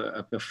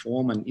to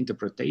perform and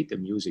interpret the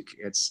music.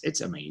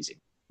 It's amazing.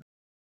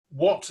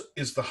 What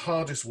is the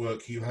hardest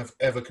work you have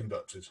ever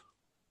conducted?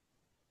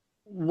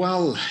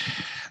 Well,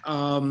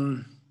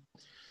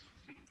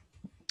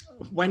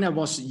 when I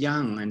was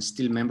young and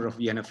still member of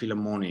Vienna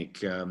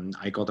Philharmonic,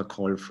 I got a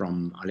call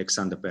from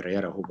Alexander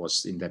Pereira, who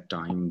was in that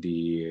time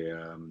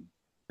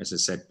as I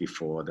said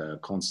before, the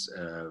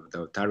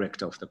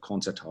director of the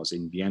concert house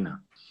in Vienna.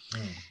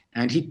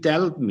 And he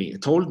told me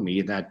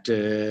that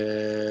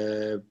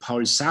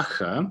Paul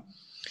Sacher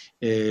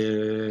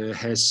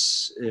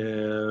has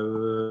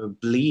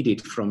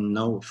bleeded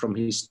from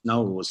his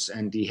nose,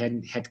 and he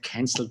had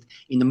cancelled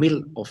in the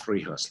middle of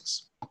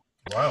rehearsals.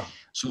 Wow!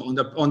 So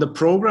on the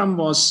program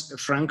was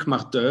Frank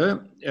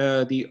Martin,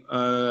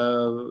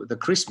 the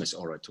Christmas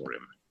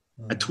Oratorium,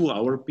 a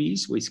 2-hour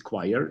piece with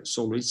choir,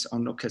 soloists,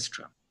 and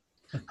orchestra.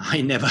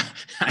 I never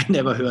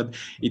heard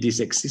it is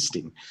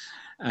existing,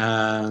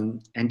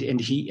 and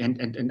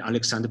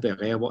Alexander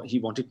Pereira, he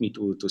wanted me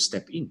to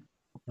step in.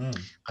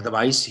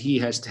 Otherwise, he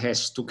has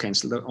to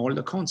cancel all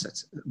the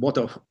concerts.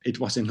 It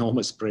was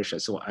enormous pressure.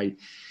 So I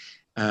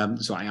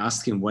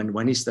asked him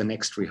when is the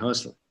next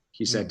rehearsal.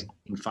 He said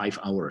in 5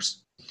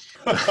 hours.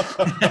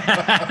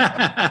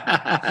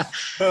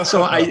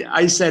 So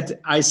I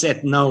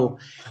said no,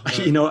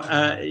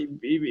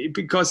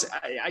 because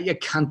I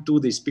can't do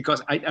this,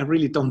 because I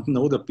really don't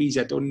know the piece.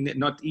 I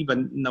not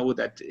even know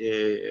that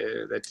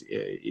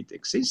it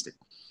existed.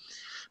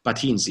 But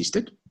he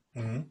insisted.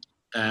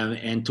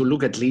 And to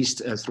look at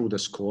least through the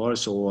score.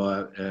 So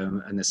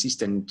an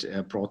assistant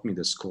brought me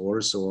the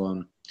score.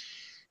 So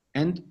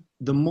and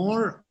the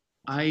more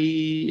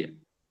I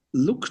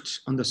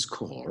looked on the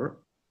score,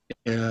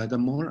 the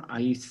more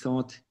I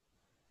thought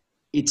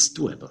it's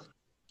doable.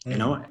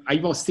 I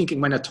was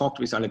thinking when I talked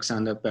with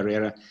Alexander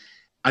Pereira,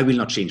 I will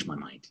not change my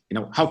mind.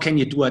 How can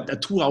you do a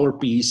 2-hour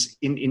piece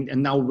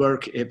and now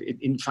work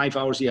in 5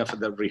 hours? You have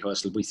the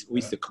rehearsal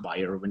with the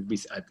choir.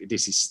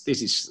 This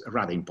is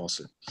rather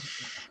impossible.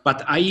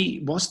 But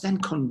I was then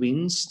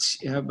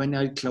convinced when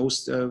I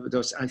closed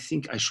those. I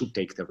think I should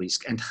take the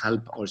risk and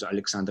help also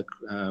Alexander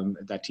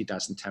that he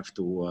doesn't have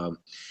to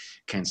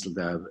cancel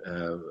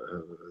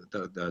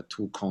the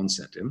 2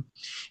 concerts.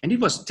 And it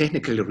was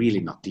technically really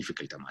not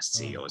difficult, I must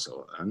say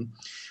also.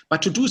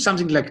 But to do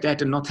something like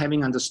that and not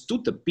having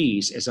understood the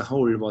piece as a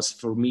whole was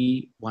for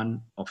me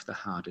one of the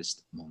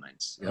hardest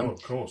moments. Oh,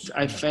 of course.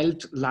 I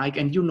felt like,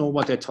 and you know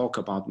what I talk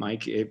about,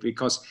 Mike,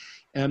 because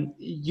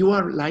you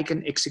are like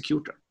an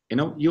executor.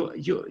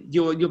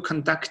 You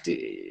conduct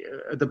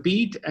the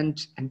beat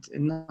and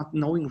not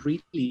knowing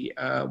really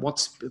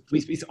what's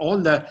with all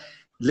the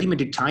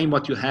limited time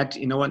what you had,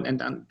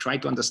 and try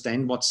to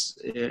understand what's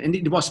and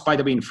it was, by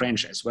the way, in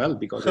French as well,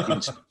 because I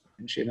didn't speak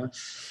French.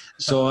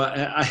 So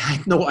I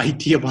had no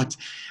idea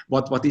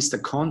what is the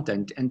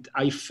content, and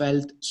I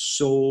felt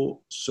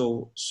so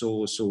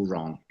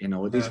wrong.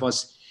 This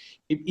was.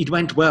 It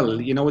went well,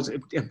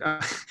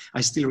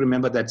 I still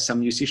remember that some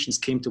musicians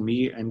came to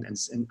me and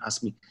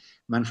asked me,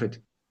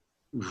 Manfred,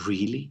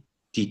 really?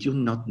 Did you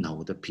not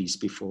know the piece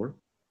before?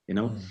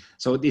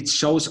 So it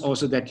shows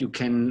also that you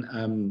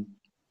can,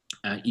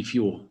 if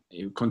you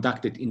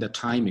conduct it in the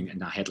timing,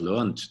 and I had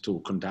learned to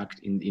conduct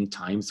in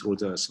time through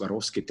the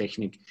Swarovski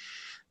technique.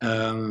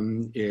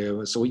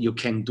 So you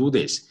can do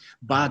this,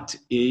 but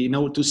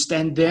to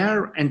stand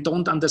there and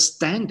don't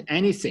understand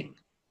anything.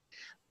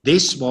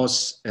 This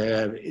was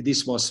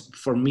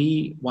for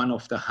me one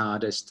of the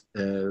hardest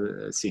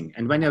thing.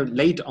 And when I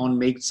later on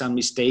made some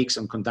mistakes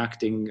on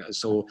conducting,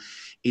 so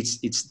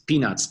it's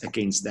peanuts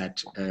against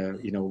that.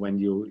 When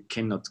you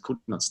could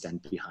not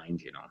stand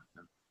behind.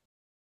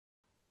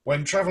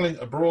 When traveling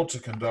abroad to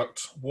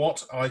conduct,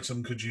 what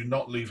item could you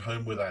not leave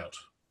home without?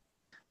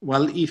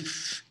 Well,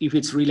 if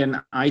it's really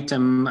an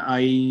item,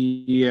 I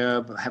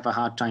have a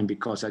hard time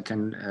because I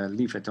can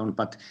leave it on.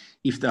 But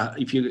if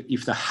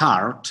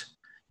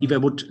I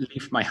would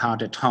leave my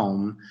heart at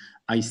home,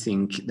 I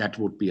think that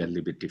would be a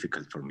little bit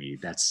difficult for me.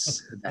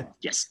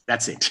 Yes,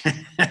 that's it.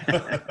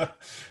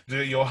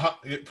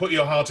 Put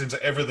your heart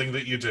into everything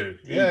that you do.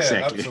 Yeah,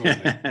 exactly.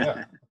 Absolutely.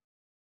 Yeah.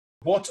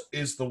 What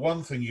is the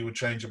one thing you would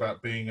change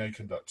about being a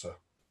conductor?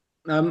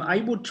 I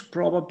would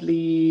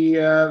probably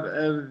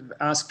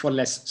ask for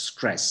less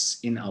stress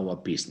in our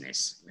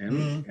business,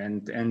 and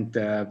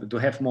to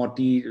have more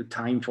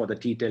time for the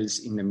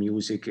details in the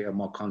music,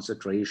 more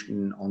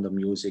concentration on the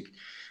music.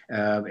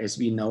 As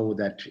we know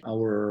that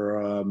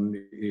our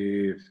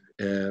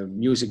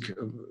music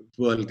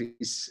world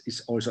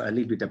is also a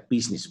little bit a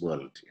business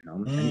world,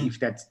 and if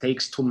that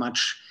takes too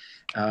much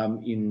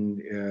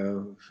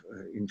in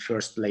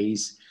first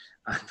place,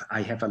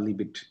 I have a little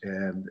bit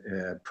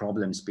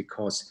problems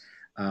because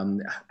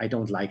I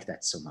don't like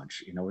that so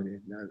much.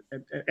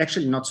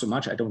 Actually not so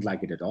much. I don't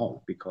like it at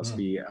all because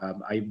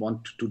I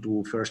want to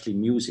do firstly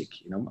music.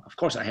 Of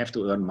course I have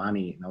to earn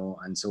money.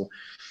 And so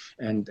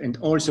and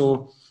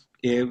also.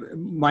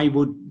 My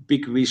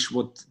big wish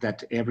would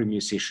that every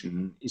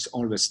musician is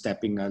always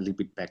stepping a little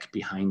bit back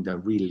behind the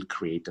real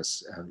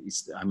creators.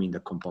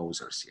 The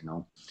composers.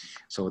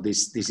 So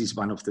this is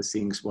one of the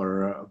things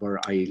where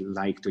I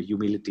like the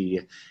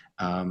humility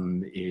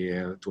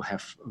to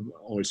have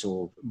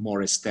also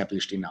more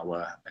established in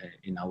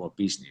our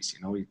business.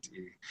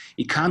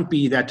 It can't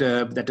be that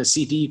a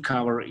CD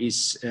cover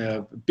is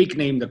big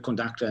name the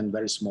conductor and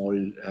very small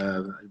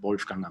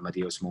Wolfgang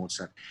Amadeus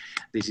Mozart.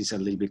 This is a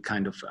little bit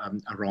kind of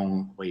a wrong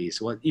way.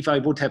 So if I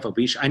would have a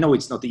wish, I know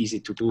it's not easy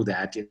to do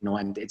that,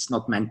 and it's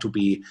not meant to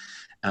be.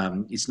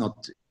 It's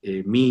not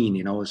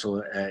mean,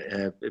 so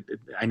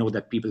I know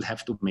that people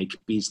have to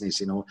make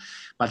business,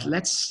 but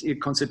let's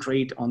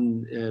concentrate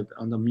on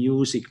the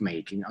music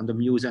making, on the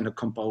music and the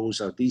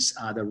composer. These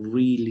are the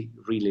really,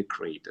 really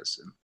creators.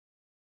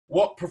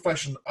 What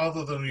profession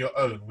other than your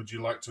own would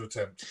you like to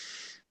attempt?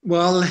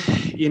 Well,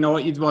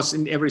 it was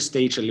in every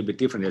stage a little bit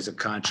different. As a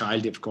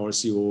child, of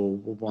course, you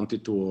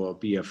wanted to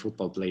be a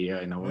football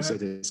player, so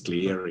it is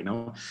clear,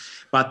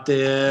 But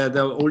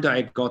the older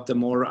I got, the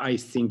more I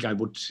think I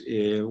would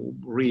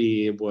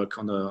really work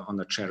on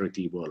the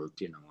charity world,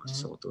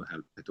 so to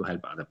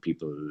help other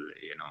people,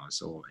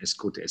 so as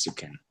good as you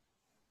can.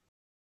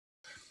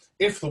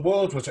 If the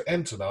world were to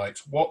end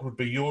tonight, what would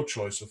be your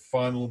choice of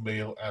final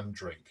meal and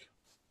drink?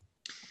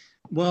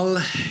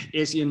 Well,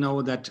 as you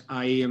know, that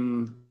I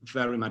am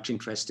very much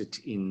interested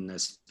in the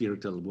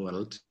spiritual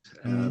world,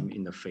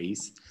 in the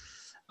faith.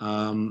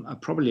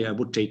 Probably I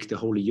would take the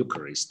Holy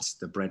Eucharist,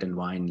 the bread and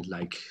wine,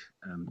 like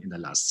in the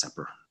Last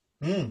Supper.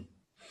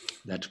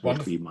 That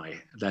would be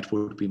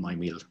my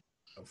meal.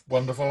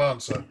 Wonderful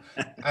answer.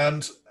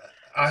 And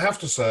I have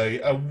to say,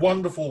 a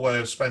wonderful way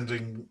of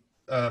spending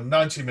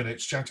 90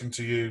 minutes chatting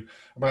to you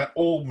about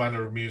all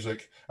manner of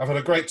music. I've had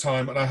a great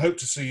time, and I hope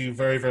to see you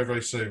very, very,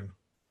 very soon.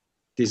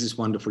 This is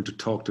wonderful to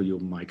talk to you,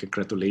 Mike.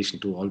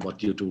 Congratulations to all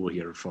what you do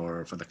here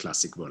for the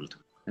classic world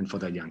and for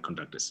the young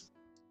conductors.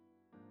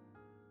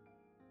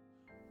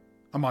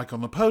 A Mic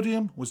on the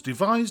Podium was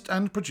devised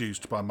and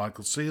produced by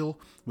Michael Seal,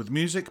 with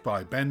music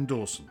by Ben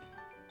Dawson.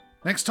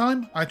 Next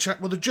time, I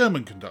chat with a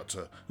German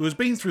conductor who has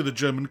been through the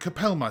German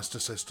Kapellmeister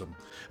system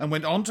and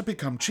went on to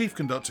become chief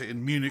conductor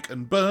in Munich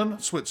and Bern,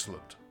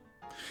 Switzerland.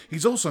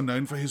 He's also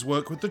known for his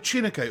work with the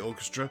Honeck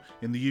Orchestra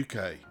in the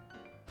UK.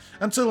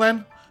 Until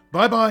then,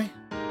 bye-bye.